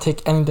I don't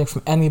take anything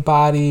from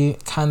anybody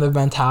kind of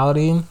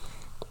mentality,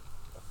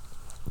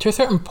 to a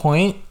certain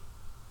point,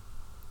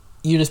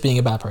 you're just being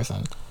a bad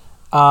person.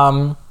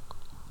 Now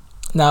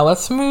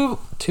let's move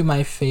to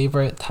my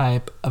favorite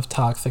type of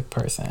toxic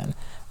person.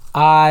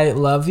 I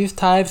love these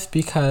types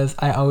because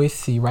I always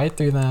see right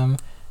through them.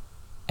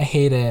 I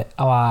hate it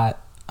a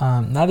lot.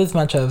 Not as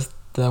much as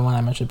the one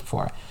I mentioned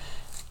before.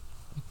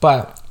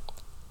 But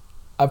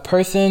a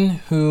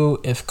person who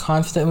is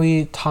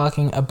constantly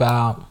talking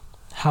about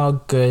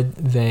how good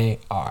they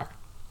are.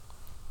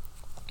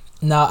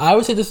 Now, I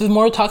would say this is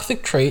more a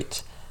toxic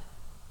trait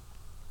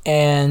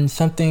and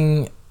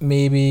something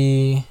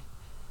maybe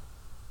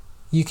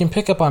you can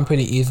pick up on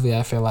pretty easily,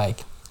 I feel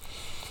like.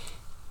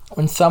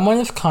 When someone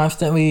is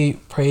constantly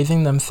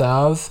praising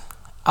themselves,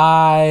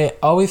 I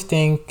always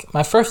think,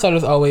 my first thought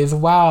is always,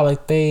 wow,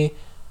 like they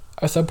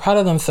are so proud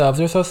of themselves.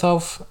 They're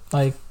so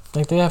like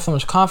they have so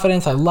much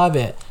confidence. I love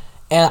it.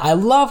 And I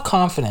love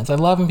confidence. I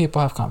love when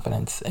people have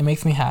confidence. It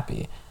makes me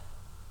happy.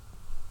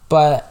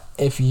 But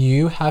if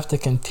you have to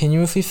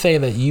continuously say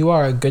that you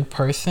are a good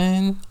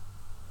person,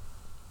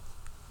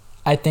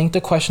 I think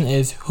the question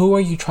is, who are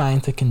you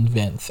trying to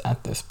convince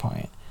at this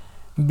point?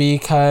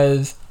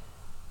 Because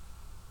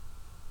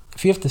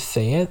if you have to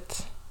say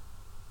it,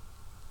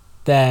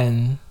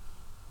 then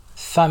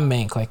something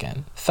ain't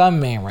clicking.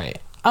 Something ain't right.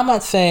 I'm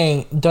not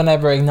saying don't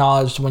ever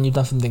acknowledge when you've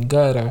done something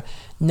good or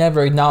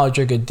never acknowledge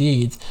your good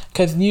deeds,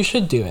 because you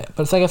should do it.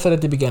 But it's like I said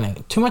at the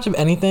beginning, too much of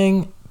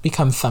anything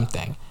becomes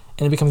something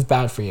and it becomes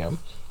bad for you.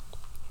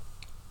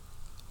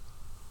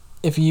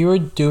 If you are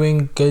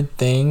doing good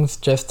things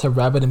just to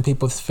rub it in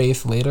people's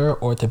face later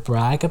or to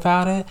brag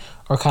about it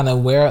or kind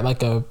of wear it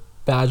like a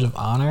badge of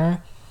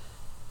honor,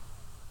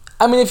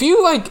 I mean, if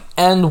you like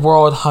end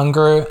world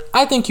hunger,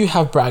 I think you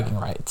have bragging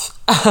rights.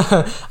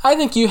 I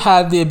think you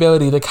have the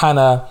ability to kind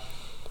of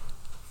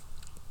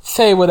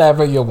say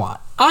whatever you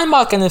want. I'm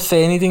not going to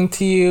say anything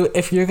to you.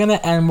 If you're going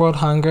to end world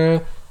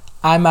hunger,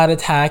 I'm not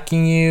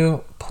attacking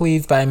you.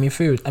 Please buy me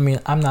food. I mean,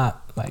 I'm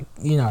not like,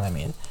 you know what I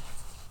mean.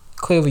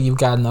 Clearly you've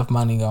got enough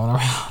money going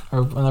around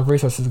or enough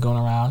resources going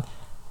around.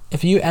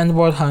 If you end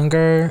world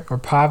hunger or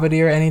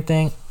poverty or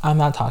anything, I'm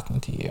not talking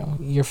to you.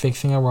 You're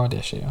fixing a world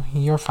issue.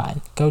 You're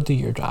fine. Go do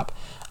your job.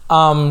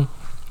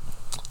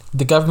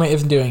 The government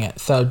isn't doing it,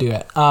 so do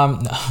it.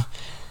 No.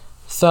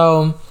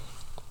 So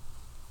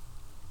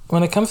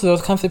when it comes to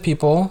those kinds of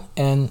people,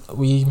 and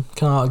we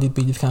can all be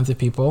these kinds of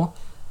people,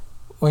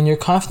 when you're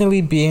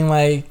constantly being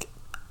like,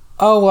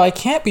 oh, well, I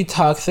can't be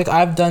toxic.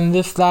 I've done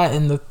this, that,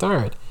 and the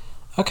third.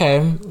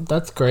 Okay,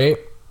 that's great.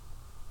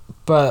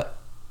 But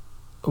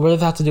what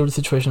does that have to do with the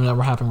situation that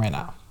we're having right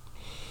now?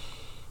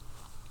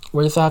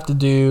 What does that have to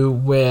do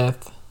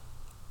with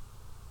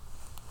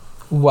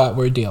what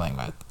we're dealing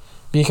with?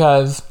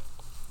 Because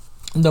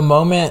the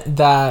moment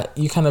that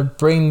you kind of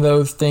bring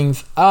those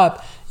things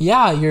up,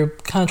 yeah, you're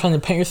kind of trying to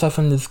paint yourself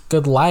in this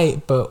good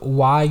light, but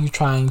why are you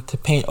trying to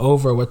paint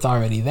over what's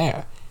already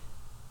there?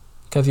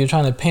 Because you're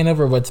trying to paint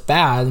over what's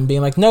bad and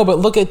being like, no, but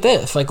look at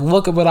this. Like,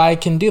 look at what I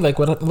can do. Like,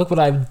 look what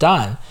I've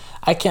done.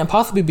 I can't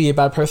possibly be a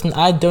bad person.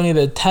 I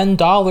donated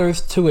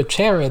 $10 to a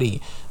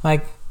charity.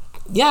 Like,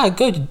 yeah,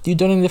 good. You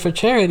donated it for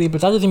charity, but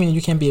that doesn't mean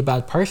you can't be a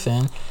bad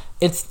person.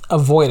 It's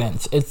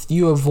avoidance. It's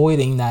you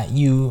avoiding that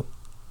you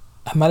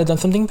might have done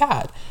something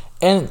bad.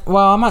 And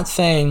while I'm not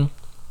saying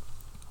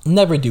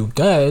never do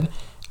good,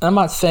 and I'm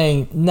not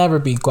saying never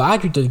be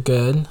glad you did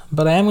good,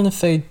 but I am going to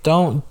say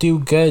don't do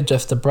good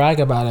just to brag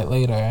about it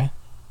later.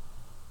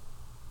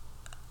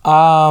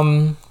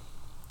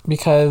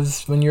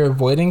 Because when you're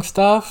avoiding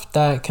stuff,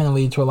 that can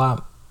lead to a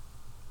lot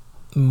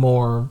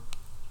more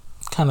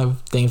kind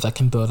of things that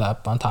can build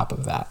up on top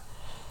of that.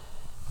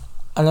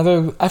 I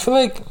feel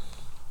like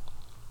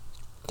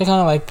to kind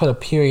of like put a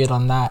period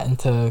on that and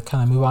to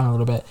kind of move on a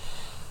little bit,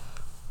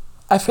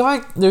 I feel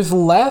like there's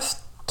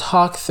less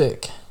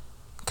toxic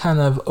kind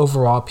of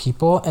overall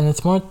people, and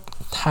it's more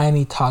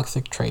tiny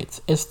toxic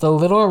traits. It's the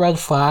little red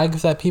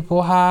flags that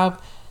people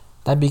have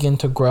that begin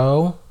to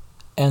grow,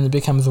 and it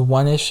becomes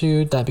one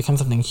issue that becomes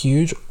something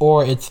huge,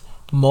 or it's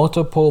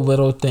multiple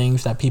little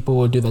things that people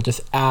will do that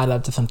just add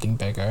up to something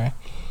bigger.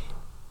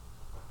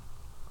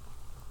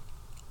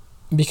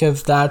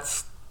 Because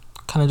that's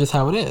kind of just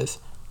how it is.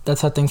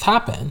 That's how things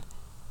happen.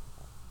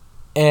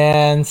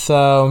 And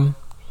so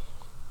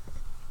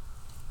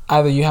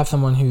either you have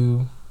someone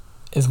who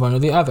is one or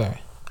the other,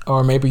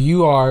 or maybe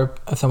you are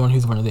someone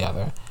who's one or the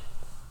other.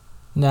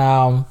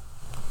 Now,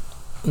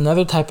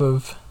 another type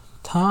of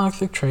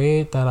toxic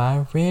trait that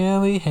I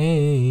really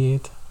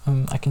hate,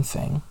 I can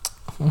sing.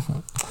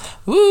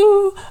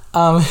 Woo!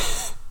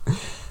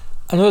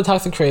 Another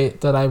toxic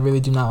trait that I really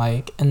do not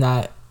like, and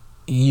that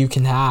we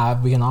can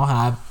all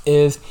have,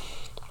 is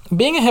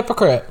being a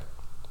hypocrite.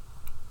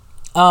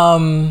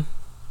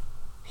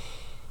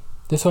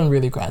 This one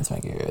really grinds my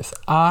gears.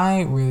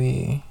 I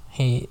really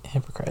hate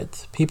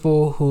hypocrites.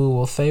 People who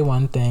will say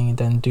one thing and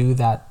then do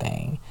that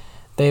thing.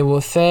 They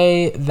will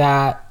say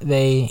that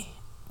they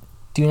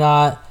do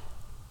not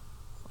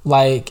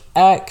like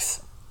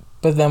X,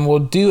 but then will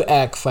do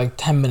X like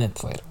 10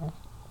 minutes later.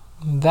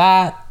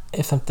 That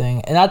is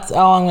something, and that's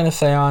all I'm going to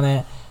say on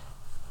it.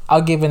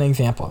 I'll give an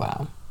example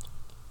though.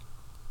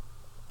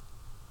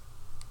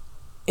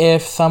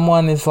 If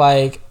someone is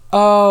like,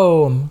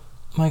 oh,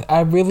 like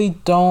I really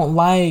don't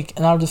like,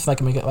 and I'll just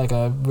like make it like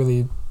a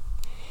really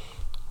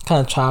kind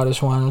of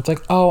childish one. It's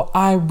like, oh,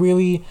 I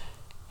really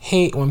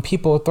hate when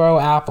people throw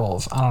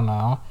apples. I don't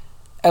know.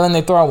 And then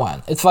they throw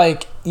one. It's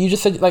like, you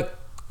just said, like,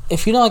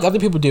 if you don't like other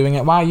people doing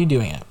it, why are you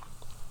doing it?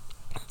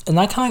 And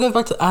that kind of goes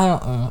back to,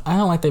 I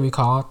don't like that we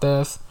call it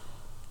this,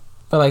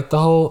 but like the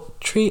whole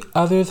treat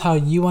others how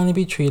you want to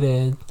be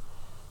treated,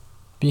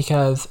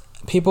 because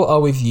people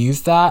always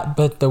use that,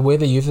 but the way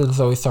they use it is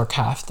always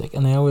sarcastic,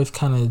 and they always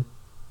kind of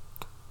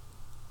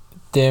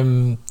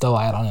dim the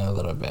light on it a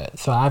little bit.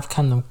 So I've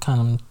kind of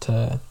come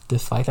to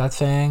dislike that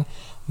saying.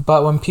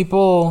 But when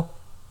people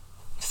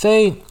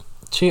say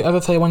treat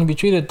others how you want to be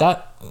treated,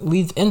 that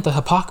leads into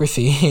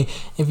hypocrisy.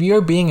 If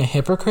you're being a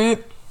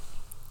hypocrite,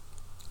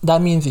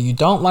 that means that you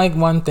don't like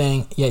one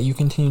thing, yet you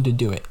continue to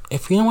do it.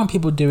 If you don't want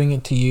people doing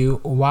it to you,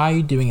 why are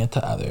you doing it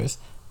to others?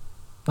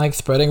 Like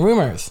spreading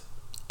rumors.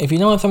 If you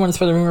don't want someone to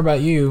spread a rumor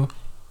about you,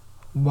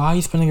 why are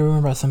you spreading a rumor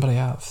about somebody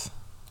else?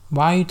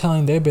 Why are you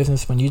telling their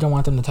business when you don't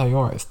want them to tell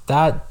yours?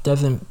 That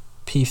doesn't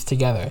piece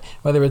together.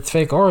 Whether it's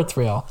fake or it's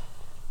real,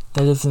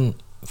 that doesn't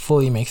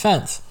fully make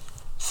sense.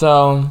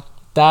 So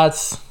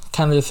that's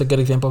kind of just a good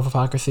example of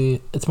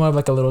hypocrisy. It's more of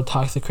like a little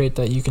toxic trait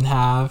that you can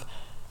have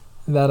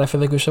that I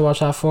feel like we should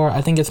watch out for.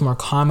 I think it's more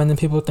common than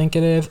people think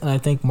it is, and I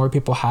think more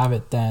people have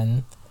it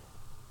than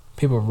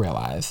people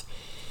realize.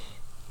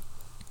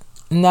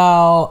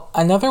 Now,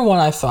 another one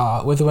I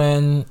saw was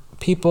when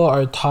people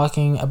are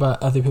talking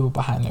about other people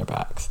behind their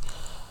backs.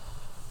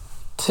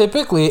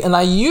 Typically, and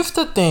I used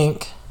to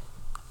think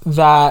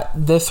that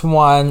this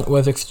one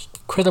was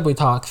incredibly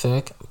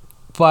toxic,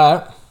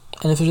 but,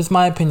 and this is just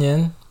my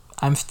opinion,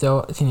 I'm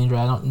still a teenager,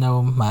 I don't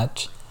know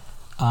much,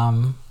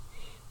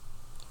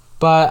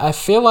 but I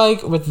feel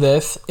like with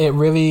this, it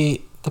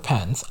really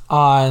depends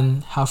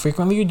on how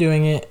frequently you're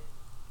doing it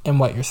and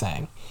what you're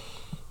saying.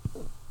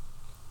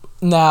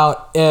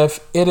 Now, if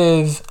it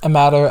is a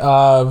matter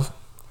of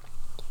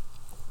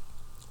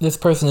this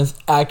person is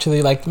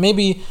actually, like,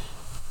 maybe,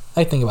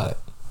 like, think about it.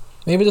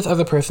 Maybe this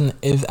other person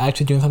is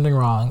actually doing something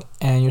wrong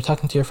and you're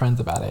talking to your friends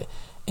about it.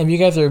 If you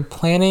guys are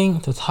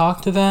planning to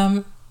talk to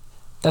them,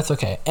 that's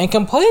okay. And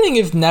complaining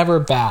is never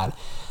bad.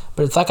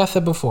 But it's like I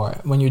said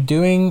before, when you're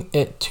doing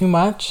it too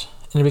much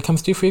and it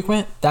becomes too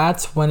frequent,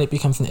 that's when it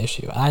becomes an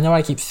issue. And I know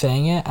I keep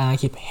saying it and I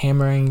keep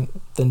hammering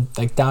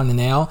down the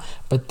nail,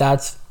 but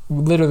that's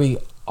literally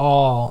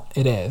all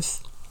it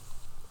is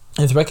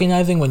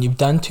recognizing when you've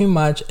done too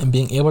much and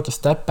being able to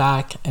step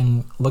back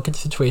and look at the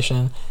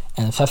situation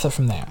and assess it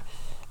from there.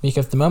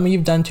 Because the moment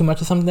you've done too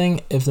much of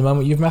something is the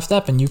moment you've messed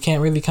up and you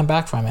can't really come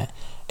back from it.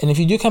 And if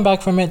you do come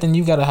back from it, then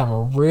you've got to have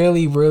a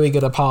really, really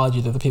good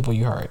apology to the people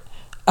you hurt.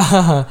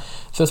 So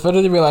it's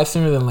better to realize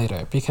sooner than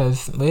later,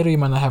 because later you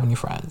might not have any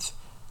friends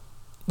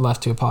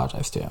left to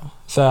apologize to.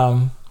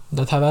 So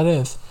that's how that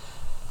is.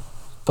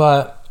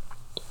 But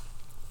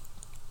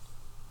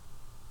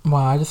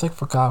wow, I just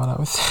forgot what I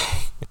was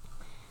saying.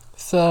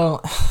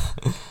 So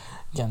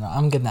yeah, no,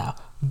 I'm good now.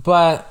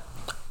 But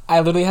I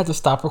literally had to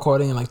stop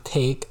recording and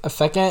take a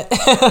second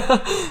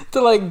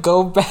to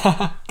go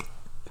back.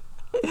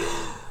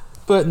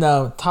 But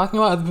no, talking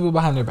about other people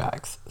behind their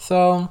backs.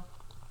 So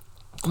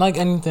like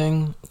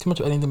anything, too much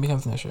of anything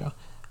becomes an issue.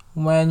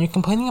 When you're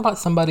complaining about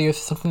somebody or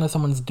something that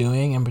someone's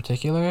doing in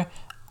particular,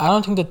 I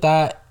don't think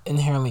that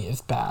inherently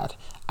is bad.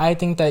 I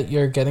think that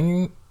you're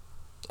getting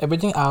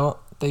everything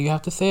out that you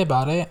have to say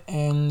about it,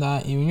 and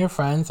that you and your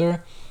friends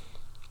are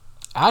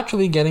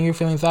actually getting your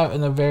feelings out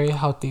in a very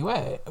healthy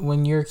way.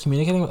 When you're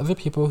communicating with other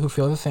people who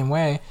feel the same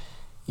way,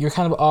 you're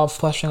kind of all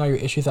fleshing all your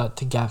issues out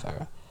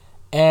together.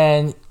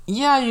 And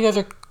yeah, you guys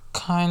are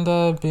kind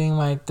of being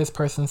this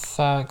person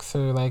sucks,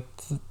 or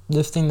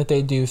this thing that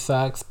they do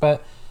sucks,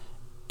 but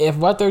if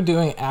what they're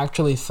doing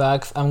actually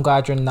sucks, I'm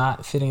glad you're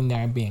not sitting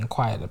there and being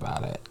quiet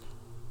about it.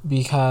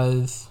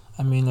 Because,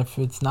 if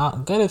it's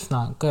not good, it's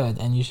not good,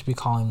 and you should be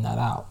calling that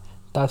out.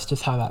 That's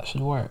just how that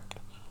should work.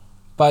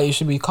 But you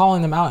should be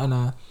calling them out in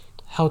a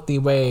healthy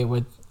way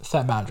with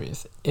set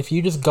boundaries. If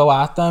you just go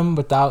at them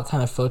without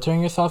kind of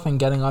filtering yourself and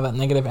getting all that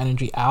negative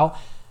energy out,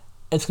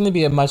 it's going to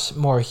be a much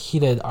more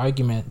heated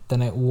argument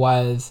than it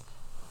was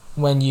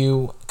when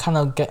you kind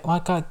of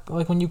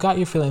when you got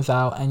your feelings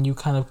out and you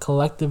kind of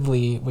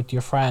collectively with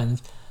your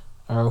friends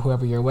or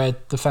whoever you're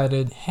with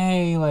decided,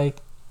 hey,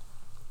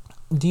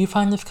 do you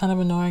find this kind of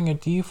annoying, or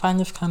do you find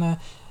this kind of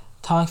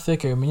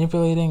toxic or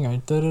manipulating, or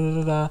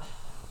da-da-da-da-da?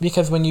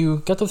 Because when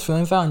you get those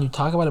feelings out and you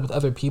talk about it with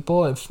other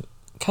people, it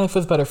kind of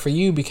feels better for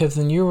you, because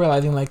then you're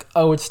realizing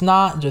oh, it's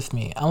not just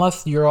me.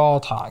 Unless you're all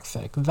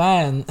toxic,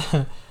 then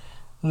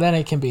then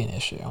it can be an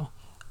issue.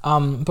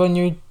 But when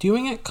you're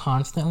doing it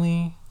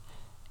constantly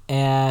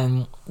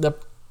and the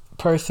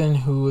person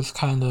who is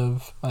kind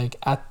of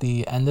at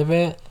the end of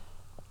it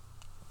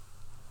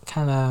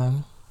kind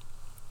of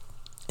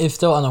is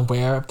still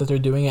unaware that they're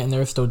doing it and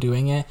they're still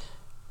doing it,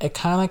 it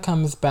kind of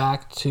comes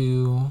back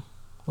to,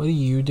 what are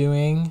you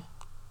doing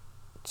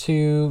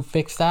to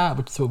fix that?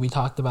 Which is what we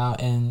talked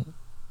about in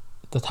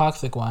the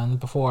toxic one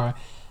before,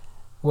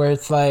 where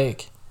it's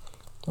what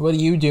are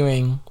you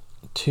doing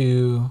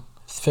to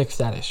fix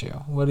that issue?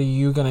 What are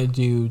you gonna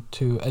do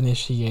to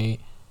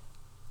initiate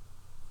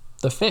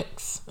the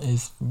fix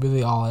is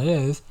really all it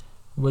is.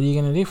 What are you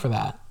gonna do for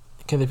that?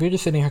 Because if you're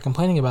just sitting here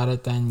complaining about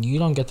it, then you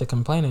don't get to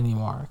complain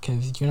anymore,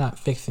 because you're not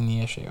fixing the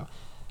issue.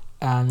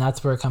 And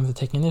that's where it comes to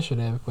taking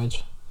initiative,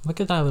 which,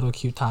 look at that little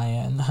cute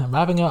tie-in,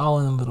 wrapping it all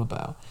in a little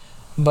bow.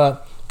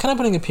 But kind of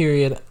putting a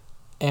period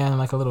and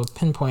a little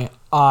pinpoint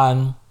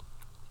on,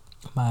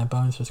 my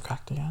bones just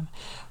cracked again,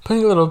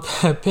 putting a little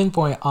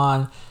pinpoint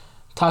on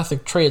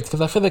toxic traits,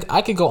 because I feel like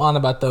I could go on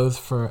about those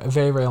for a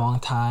very, very long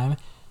time.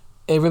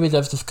 It really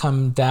does just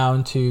come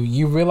down to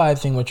you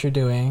realizing what you're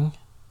doing,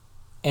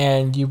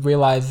 and you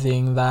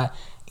realizing that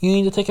you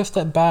need to take a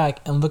step back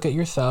and look at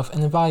yourself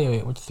and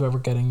evaluate, which is what we're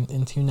getting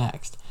into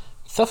next.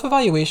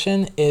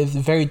 Self-evaluation is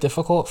very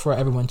difficult for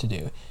everyone to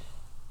do.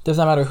 Does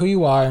not matter who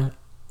you are.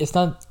 It's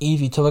not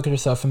easy to look at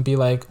yourself and be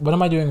what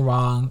am I doing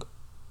wrong?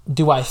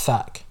 Do I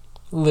suck?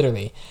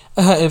 literally.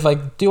 It's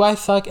like, do I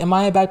suck? Am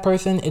I a bad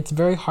person? It's a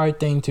very hard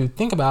thing to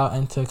think about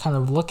and to kind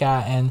of look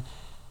at and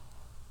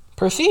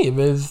perceive.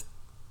 Is,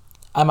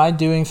 am I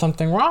doing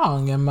something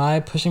wrong? Am I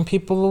pushing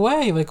people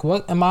away? Like,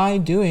 what am I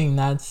doing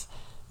that's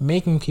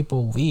making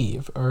people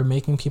leave or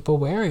making people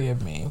wary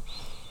of me?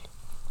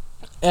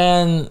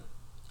 And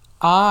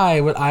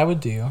what I would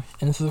do,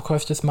 and this is of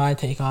course just my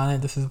take on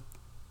it, this is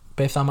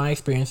based on my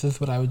experiences,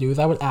 what I would do is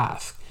I would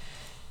ask.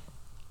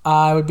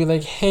 I would be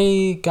like,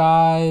 hey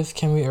guys,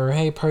 or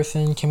hey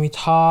person, can we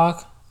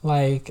talk?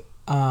 Like,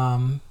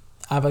 I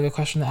have like a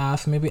question to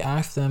ask. Maybe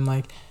ask them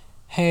like,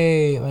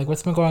 hey, like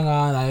what's been going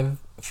on?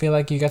 I feel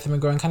like you guys have been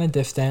growing kind of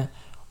distant.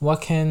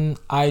 What can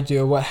I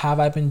do? What have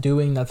I been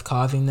doing that's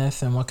causing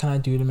this? And what can I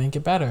do to make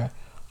it better?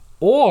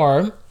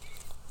 Or,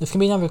 this can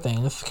be another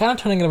thing. This is kind of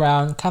turning it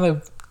around, kind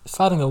of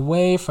sliding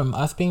away from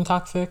us being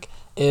toxic,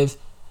 is,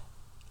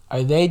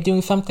 are they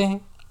doing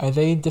something? Are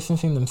they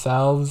distancing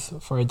themselves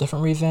for a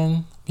different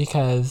reason?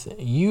 Because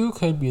you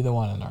could be the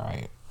one in the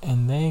right,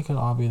 and they could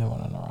all be the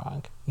one in the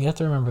wrong. You have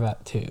to remember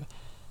that too.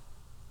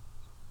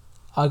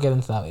 I'll get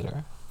into that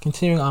later.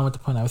 Continuing on with the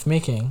point I was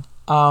making,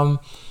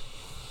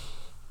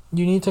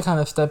 you need to kind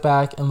of step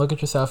back and look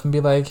at yourself and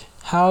be like,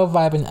 how have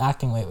I been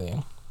acting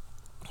lately?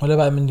 What have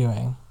I been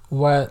doing?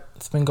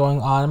 What's been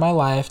going on in my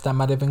life that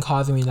might have been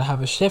causing me to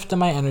have a shift in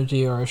my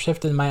energy or a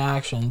shift in my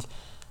actions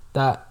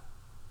that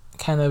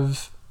kind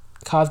of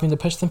caused me to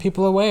push some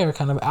people away or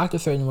kind of act a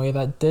certain way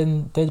that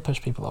did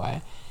push people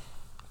away?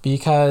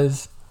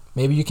 Because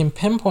maybe you can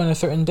pinpoint a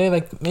certain day,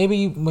 like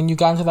maybe when you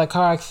got into that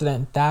car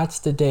accident, that's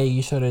the day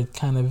you started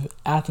kind of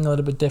acting a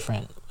little bit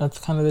different. That's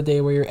kind of the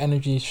day where your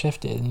energy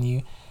shifted and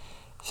you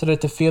started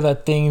to feel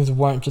that things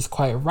weren't just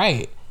quite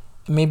right.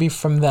 Maybe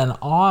from then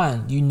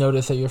on, you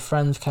notice that your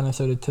friends kind of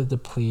started to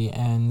deplete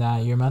and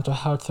that your mental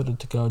health started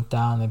to go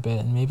down a bit,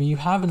 and maybe you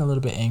have been a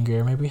little bit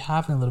angrier, maybe you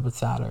have been a little bit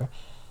sadder.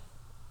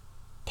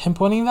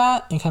 Pinpointing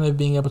that and kind of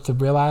being able to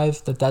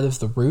realize that that is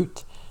the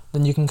root,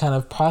 then you can kind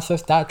of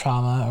process that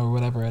trauma or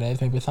whatever it is.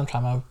 Maybe it's some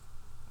trauma,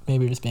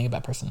 maybe you're just being a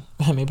bad person,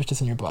 maybe it's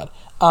just in your blood,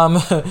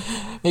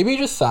 maybe you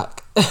just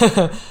suck.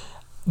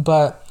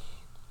 But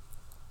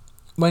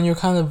when you're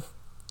kind of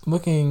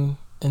looking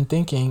and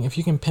thinking, if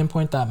you can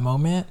pinpoint that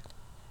moment,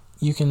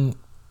 you can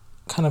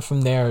kind of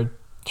from there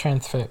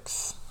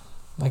transfix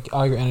like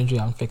all your energy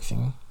on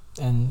fixing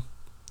and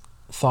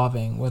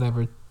solving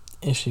whatever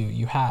issue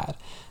you had.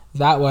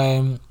 That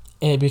way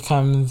it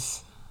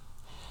becomes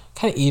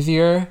kind of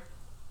easier,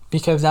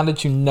 because now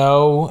that you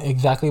know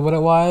exactly what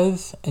it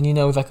was and you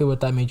know exactly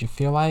what that made you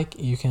feel like,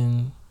 you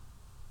can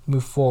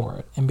move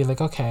forward and be like,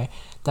 okay,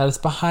 that is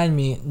behind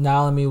me.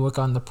 Now let me work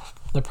on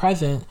the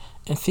present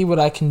and see what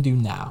I can do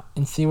now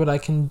and see what I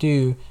can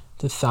do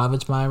to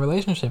salvage my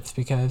relationships,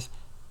 because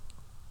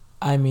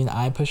I mean,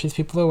 I pushed these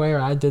people away or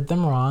I did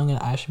them wrong and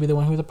I should be the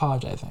one who's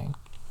apologizing.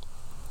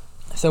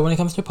 So when it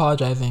comes to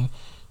apologizing,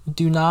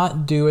 do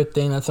not do a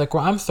thing that's like,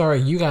 well, I'm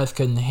sorry you guys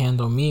couldn't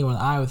handle me when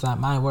I was at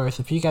my worst.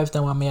 If you guys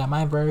don't want me at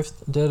my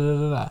worst,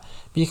 da-da-da-da.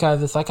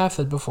 Because it's like I've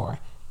said before,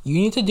 you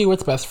need to do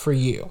what's best for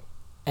you.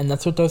 And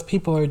that's what those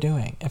people are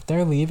doing. If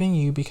they're leaving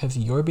you because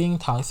you're being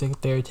toxic,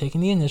 they're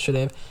taking the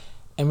initiative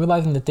and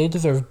realizing that they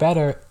deserve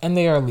better, and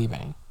they are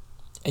leaving.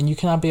 And you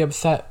cannot be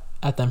upset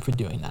at them for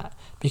doing that,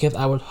 because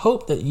I would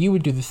hope that you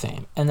would do the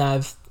same. And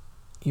as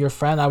your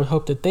friend, I would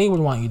hope that they would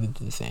want you to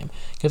do the same.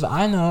 Because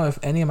I know if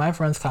any of my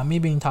friends caught me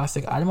being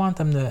toxic, I'd want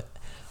them to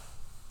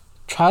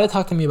try to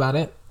talk to me about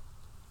it.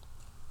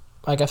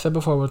 Like I said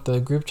before with the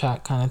group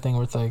chat kind of thing,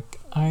 where it's like,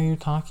 are you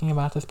talking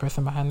about this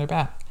person behind their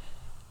back?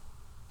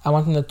 I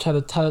want them to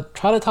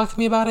try to talk to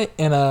me about it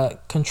in a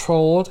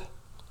controlled,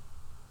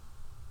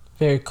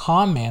 very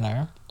calm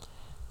manner,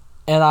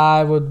 and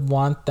I would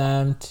want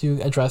them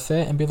to address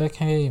it and be like,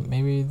 hey,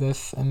 maybe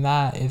this and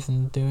that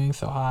isn't doing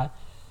so hot.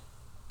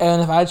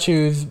 And if I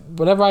choose,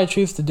 whatever I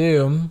choose to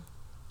do,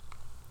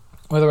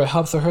 whether it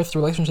helps or hurts the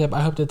relationship,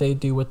 I hope that they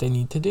do what they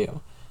need to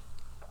do.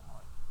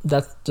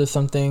 That's just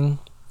something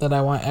that I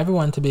want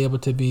everyone to be able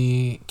to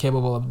be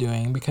capable of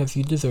doing, because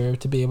you deserve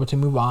to be able to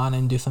move on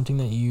and do something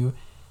that you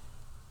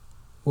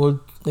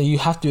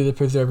have to do to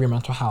preserve your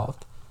mental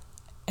health.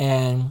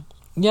 And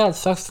yeah, it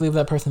sucks to leave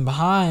that person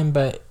behind,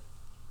 but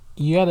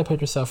you gotta put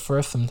yourself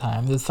first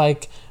sometimes. It's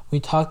like we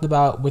talked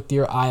about with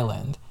your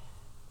island.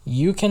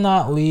 You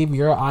cannot leave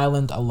your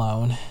island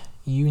alone.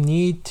 You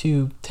need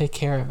to take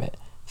care of it.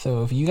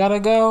 So if you gotta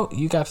go,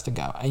 you got to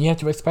go. And you have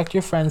to expect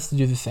your friends to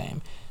do the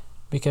same,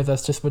 because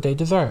that's just what they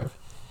deserve.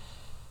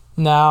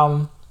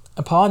 Now,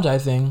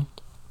 apologizing,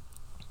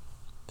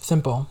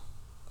 simple.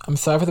 I'm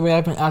sorry for the way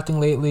I've been acting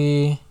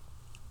lately.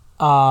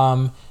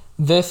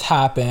 This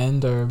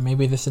happened, or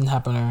maybe this didn't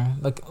happen, or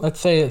like, let's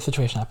say a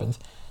situation happens.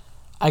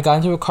 I got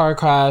into a car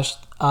crash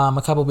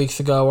a couple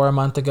weeks ago or a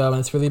month ago, and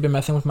it's really been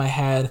messing with my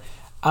head.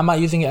 I'm not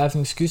using it as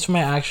an excuse for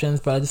my actions,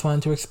 but I just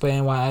wanted to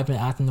explain why I've been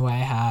acting the way I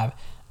have.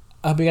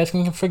 I hope you guys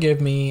can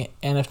forgive me,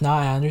 and if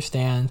not, I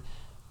understand.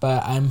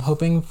 But I'm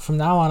hoping from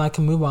now on I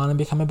can move on and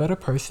become a better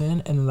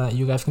person, and that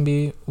you guys can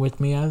be with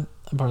me as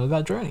a part of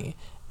that journey.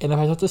 And if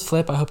I start to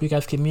slip, I hope you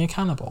guys keep me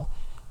accountable.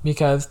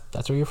 because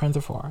that's what your friends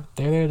are for.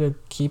 They're there to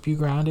keep you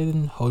grounded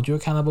and hold you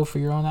accountable for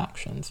your own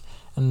actions,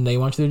 and they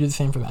want you to do the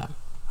same for them.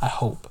 I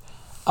hope.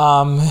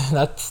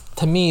 That's,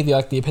 to me, the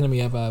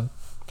epitome of a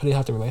pretty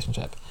healthy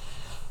relationship.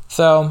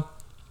 So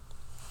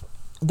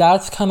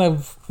that's kind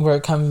of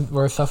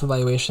where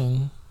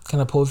self-evaluation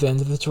kind of pulls you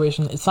into the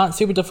situation. It's not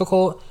super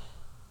difficult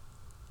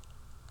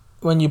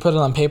when you put it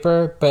on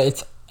paper,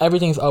 but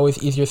everything's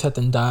always easier said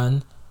than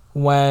done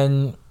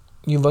when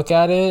you look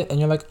at it and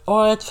you're like, oh,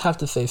 I just have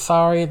to say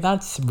sorry.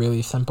 That's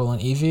really simple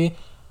and easy.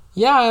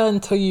 Yeah,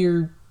 until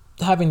you're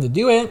having to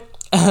do it,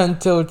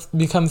 until it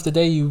becomes the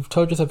day you've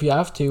told yourself you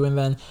have to, and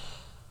then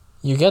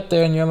you get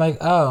there and you're like,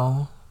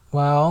 oh,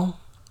 well,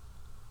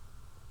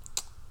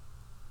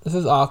 this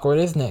is awkward,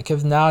 isn't it?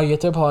 Because now you have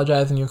to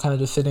apologize and you're kind of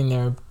just sitting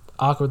there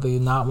awkwardly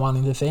not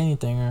wanting to say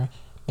anything, or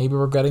maybe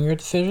regretting your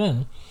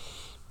decision.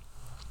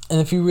 And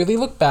if you really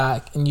look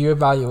back and you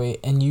evaluate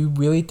and you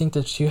really think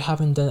that you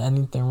haven't done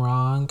anything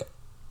wrong,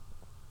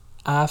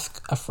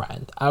 ask a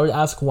friend. I would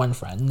ask one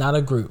friend, not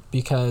a group,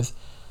 because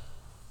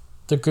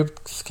the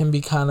groups can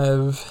be kind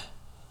of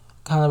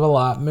a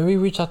lot. Maybe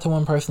reach out to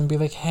one person and be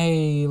like,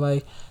 hey,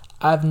 like,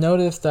 I've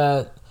noticed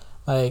that,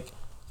 like,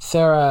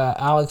 Sarah,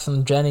 Alex,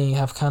 and Jenny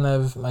have kind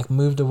of, like,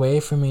 moved away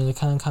from me. They're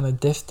kind of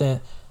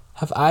distant.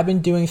 Have I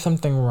been doing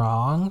something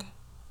wrong?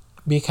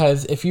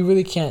 Because if you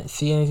really can't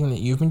see anything that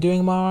you've been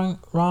doing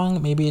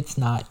wrong, maybe it's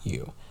not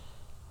you.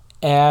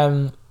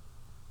 And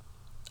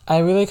I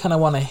really kind of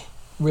want to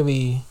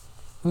really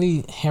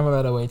hammer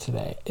that away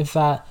today. Is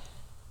that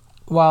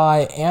while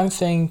I am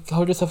saying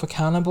hold yourself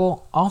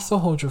accountable, also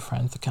hold your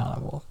friends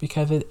accountable,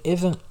 because it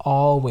isn't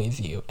always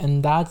you.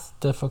 And that's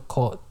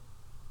difficult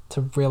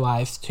to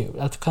realize too.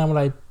 That's kind of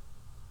what I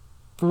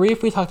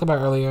briefly talked about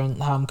earlier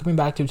and how I'm coming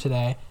back to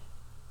today.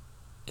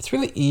 It's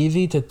really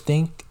easy to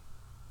think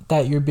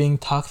that you're being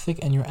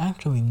toxic and you're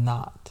actually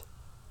not.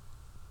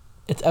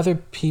 It's other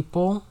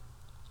people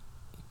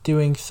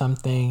doing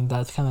something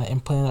that's kind of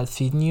implanting that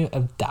seed in you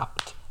of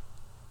doubt.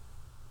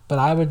 But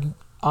I would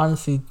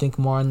honestly think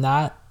more on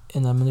that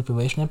in the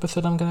manipulation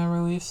episode I'm going to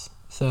release.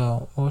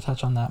 So we'll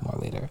touch on that more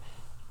later.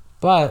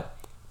 But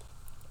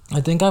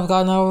I think I've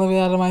gotten all of it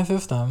out of my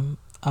system.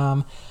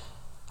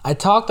 I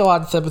talked a lot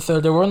this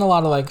episode. There weren't a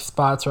lot of like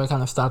spots where I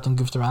kind of stopped and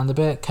goofed around a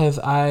bit, because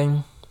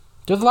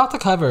there's a lot to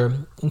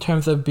cover in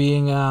terms of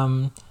being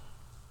a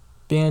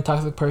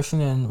toxic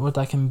person and what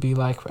that can be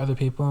like for other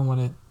people and what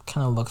it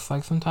kind of looks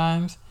like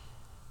sometimes.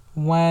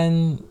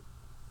 When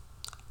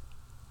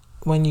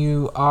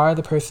you are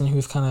the person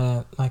who's kind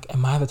of like,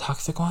 am I the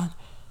toxic one?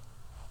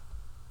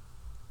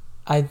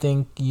 I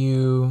think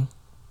you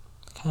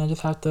kind of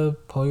just have to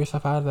pull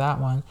yourself out of that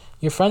one.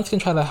 Your friends can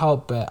try to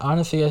help, but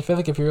honestly, I feel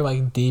like if you're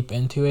like deep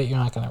into it, you're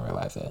not going to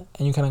realize it.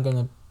 And you're kind of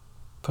going to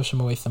push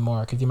them away some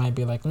more, because you might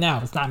be like, no,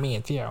 it's not me,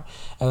 it's you.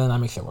 And then that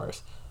makes it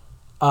worse.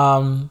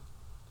 But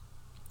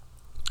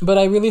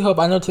I really hope,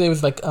 I know today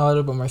was like a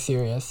little bit more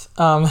serious.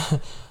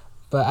 But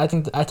I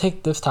think I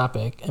take this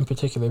topic in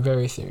particular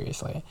very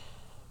seriously,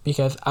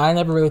 because I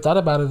never really thought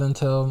about it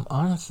until,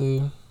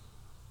 honestly,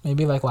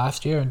 maybe like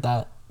last year,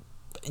 that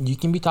you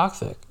can be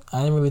toxic. I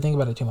didn't really think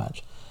about it too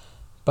much.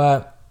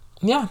 But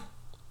yeah,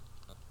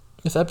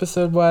 this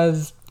episode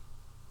was,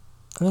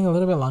 I think, a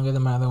little bit longer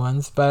than my other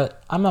ones,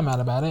 but I'm not mad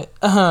about it.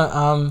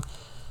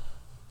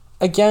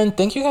 Again,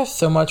 thank you guys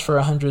so much for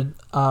 100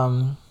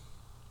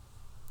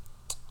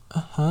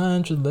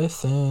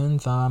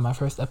 listens on my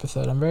first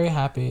episode. I'm very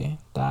happy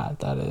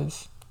that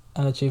is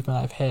an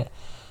achievement I've hit.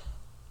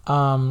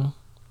 I'm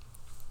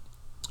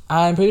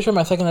pretty sure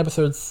my second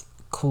episode's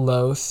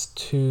close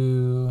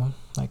to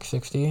like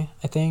 60,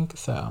 I think,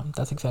 so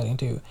that's exciting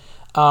too.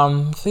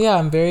 So yeah,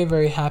 I'm very,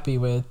 very happy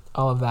with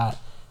all of that.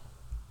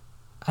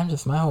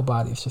 My whole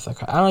body is just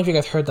like, I don't know if you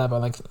guys heard that, but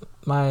like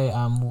my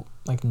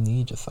like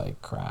knee just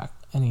like cracked.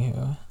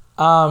 Anywho,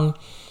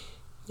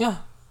 yeah,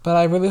 but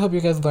I really hope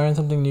you guys learned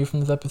something new from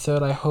this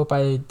episode. I hope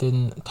I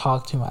didn't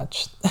talk too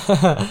much.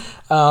 I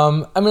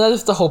mean, that's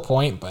just the whole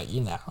point, but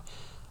you know.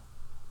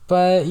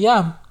 But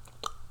yeah,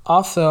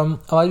 also,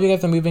 a lot of you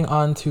guys are moving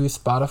on to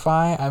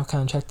Spotify. I've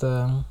kind of checked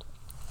the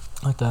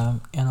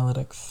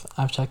analytics.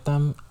 I've checked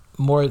them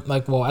more,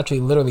 like, well, actually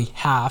literally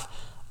half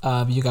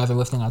of you guys are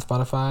listening on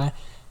Spotify.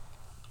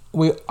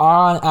 We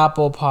are on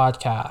Apple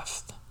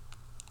Podcast.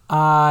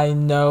 I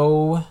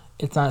know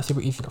it's not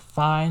super easy to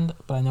find,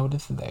 but I know it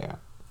is there.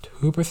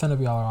 2%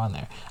 of y'all are on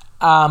there.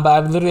 But I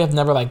literally have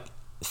never like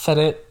said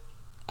it.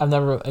 I've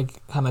never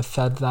like kind of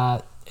said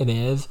that it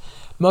is.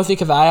 Mostly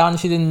because I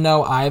honestly didn't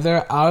know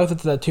either. I always thought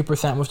that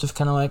 2% was just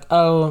kind of like,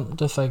 oh,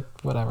 just like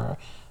whatever.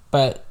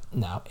 But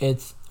no,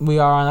 we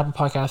are on Apple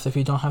Podcasts. If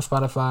you don't have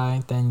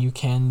Spotify, then you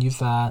can use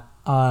that.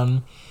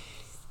 So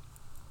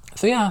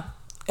yeah,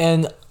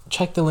 and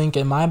check the link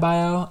in my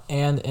bio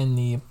and in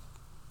the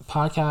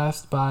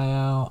podcast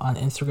bio on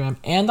Instagram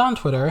and on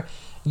Twitter.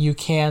 You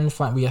can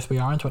find, yes, we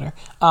are on Twitter.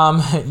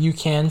 You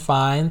can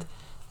find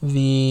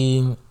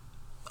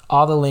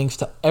all the links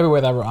to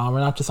everywhere that we're on. We're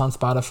not just on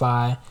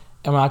Spotify,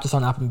 and we're not just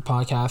on Apple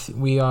Podcasts.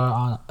 We are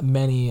on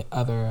many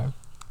other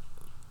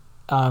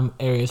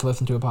areas to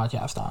listen to a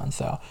podcast on.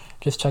 So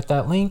just check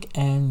that link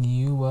and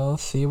you will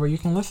see where you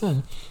can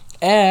listen.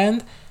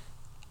 And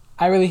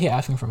I really hate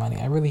asking for money.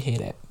 I really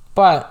hate it.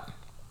 But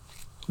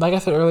like I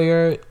said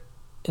earlier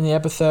in the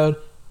episode,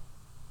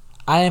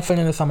 I am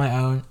funding this on my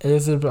own. It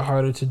is a bit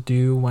harder to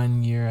do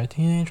when you're a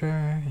teenager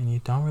and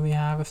you don't really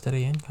have a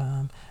steady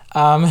income.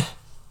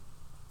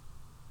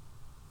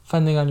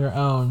 Funding on your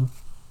own.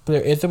 But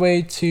there is a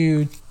way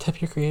to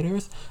tip your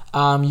creators.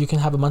 You can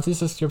have a monthly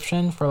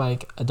subscription for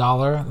like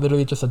 $1,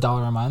 literally just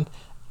 $1 a month.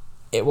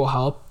 It will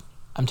help.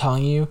 I'm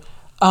telling you.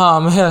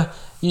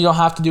 You don't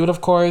have to do it,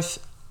 of course.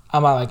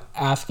 I'm not like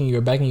asking you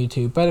or begging you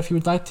to, but if you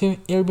would like to,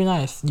 it would be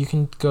nice. You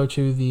can go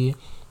to the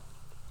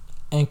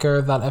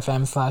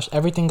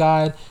anchor.fm/everything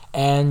guide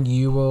and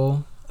you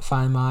will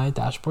find my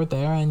dashboard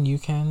there and you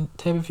can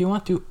tip if you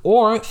want to,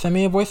 or send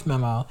me a voice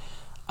memo.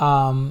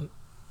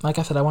 Like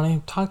I said, I want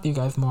to talk to you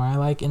guys more. I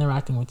like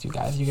interacting with you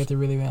guys. You guys are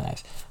really, really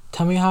nice.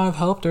 Tell me how I've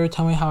helped or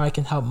tell me how I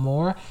can help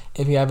more.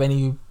 If you have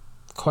any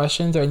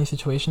questions or any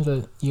situations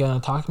that you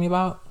want to talk to me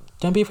about,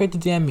 don't be afraid to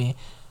DM me.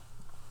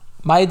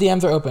 My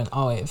DMs are open,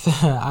 always.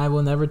 I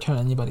will never turn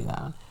anybody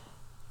down.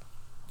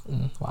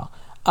 Wow.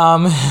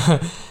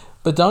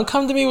 But don't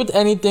come to me with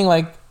anything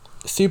like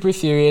super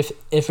serious.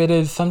 If it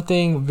is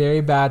something very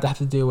bad that has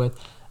to do with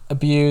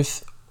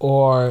abuse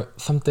or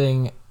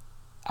something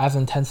as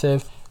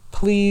intensive,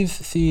 please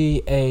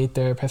see a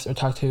therapist or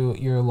talk to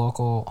your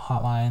local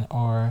hotline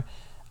or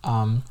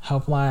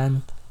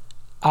helpline.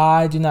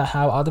 I do not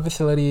have all the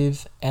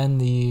facilities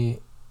and the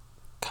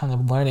kind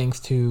of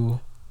learnings to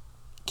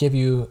give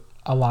you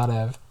a lot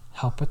of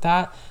help with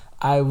that.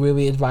 I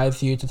really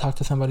advise you to talk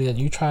to somebody that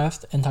you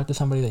trust and talk to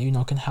somebody that you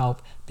know can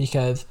help,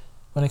 because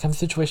when it comes to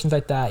situations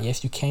like that,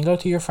 yes, you can go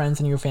to your friends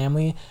and your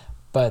family,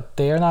 but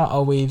they are not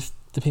always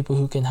the people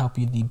who can help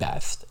you the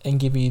best and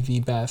give you the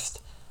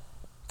best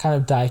kind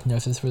of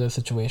diagnosis for those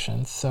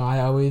situations. So I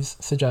always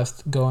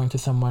suggest going to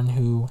someone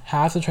who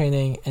has the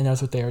training and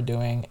knows what they are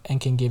doing and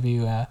can give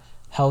you a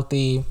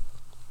healthy,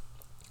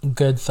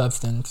 good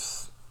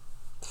substance,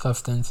 I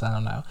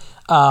don't know,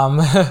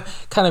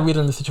 kind of read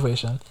on the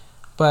situation.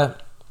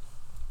 But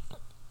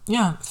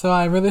yeah, so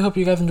I really hope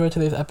you guys enjoyed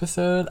today's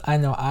episode. I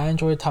know I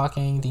enjoyed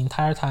talking the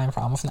entire time for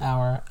almost an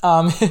hour.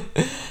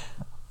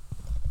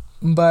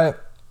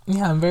 But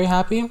yeah, I'm very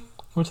happy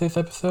with today's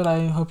episode.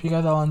 I hope you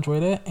guys all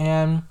enjoyed it,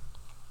 and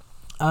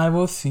I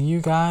will see you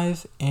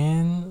guys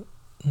in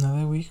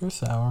another week or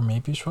so, or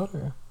maybe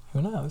shorter.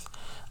 Who knows?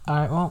 All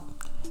right, well,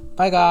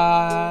 bye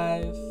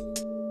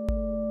guys.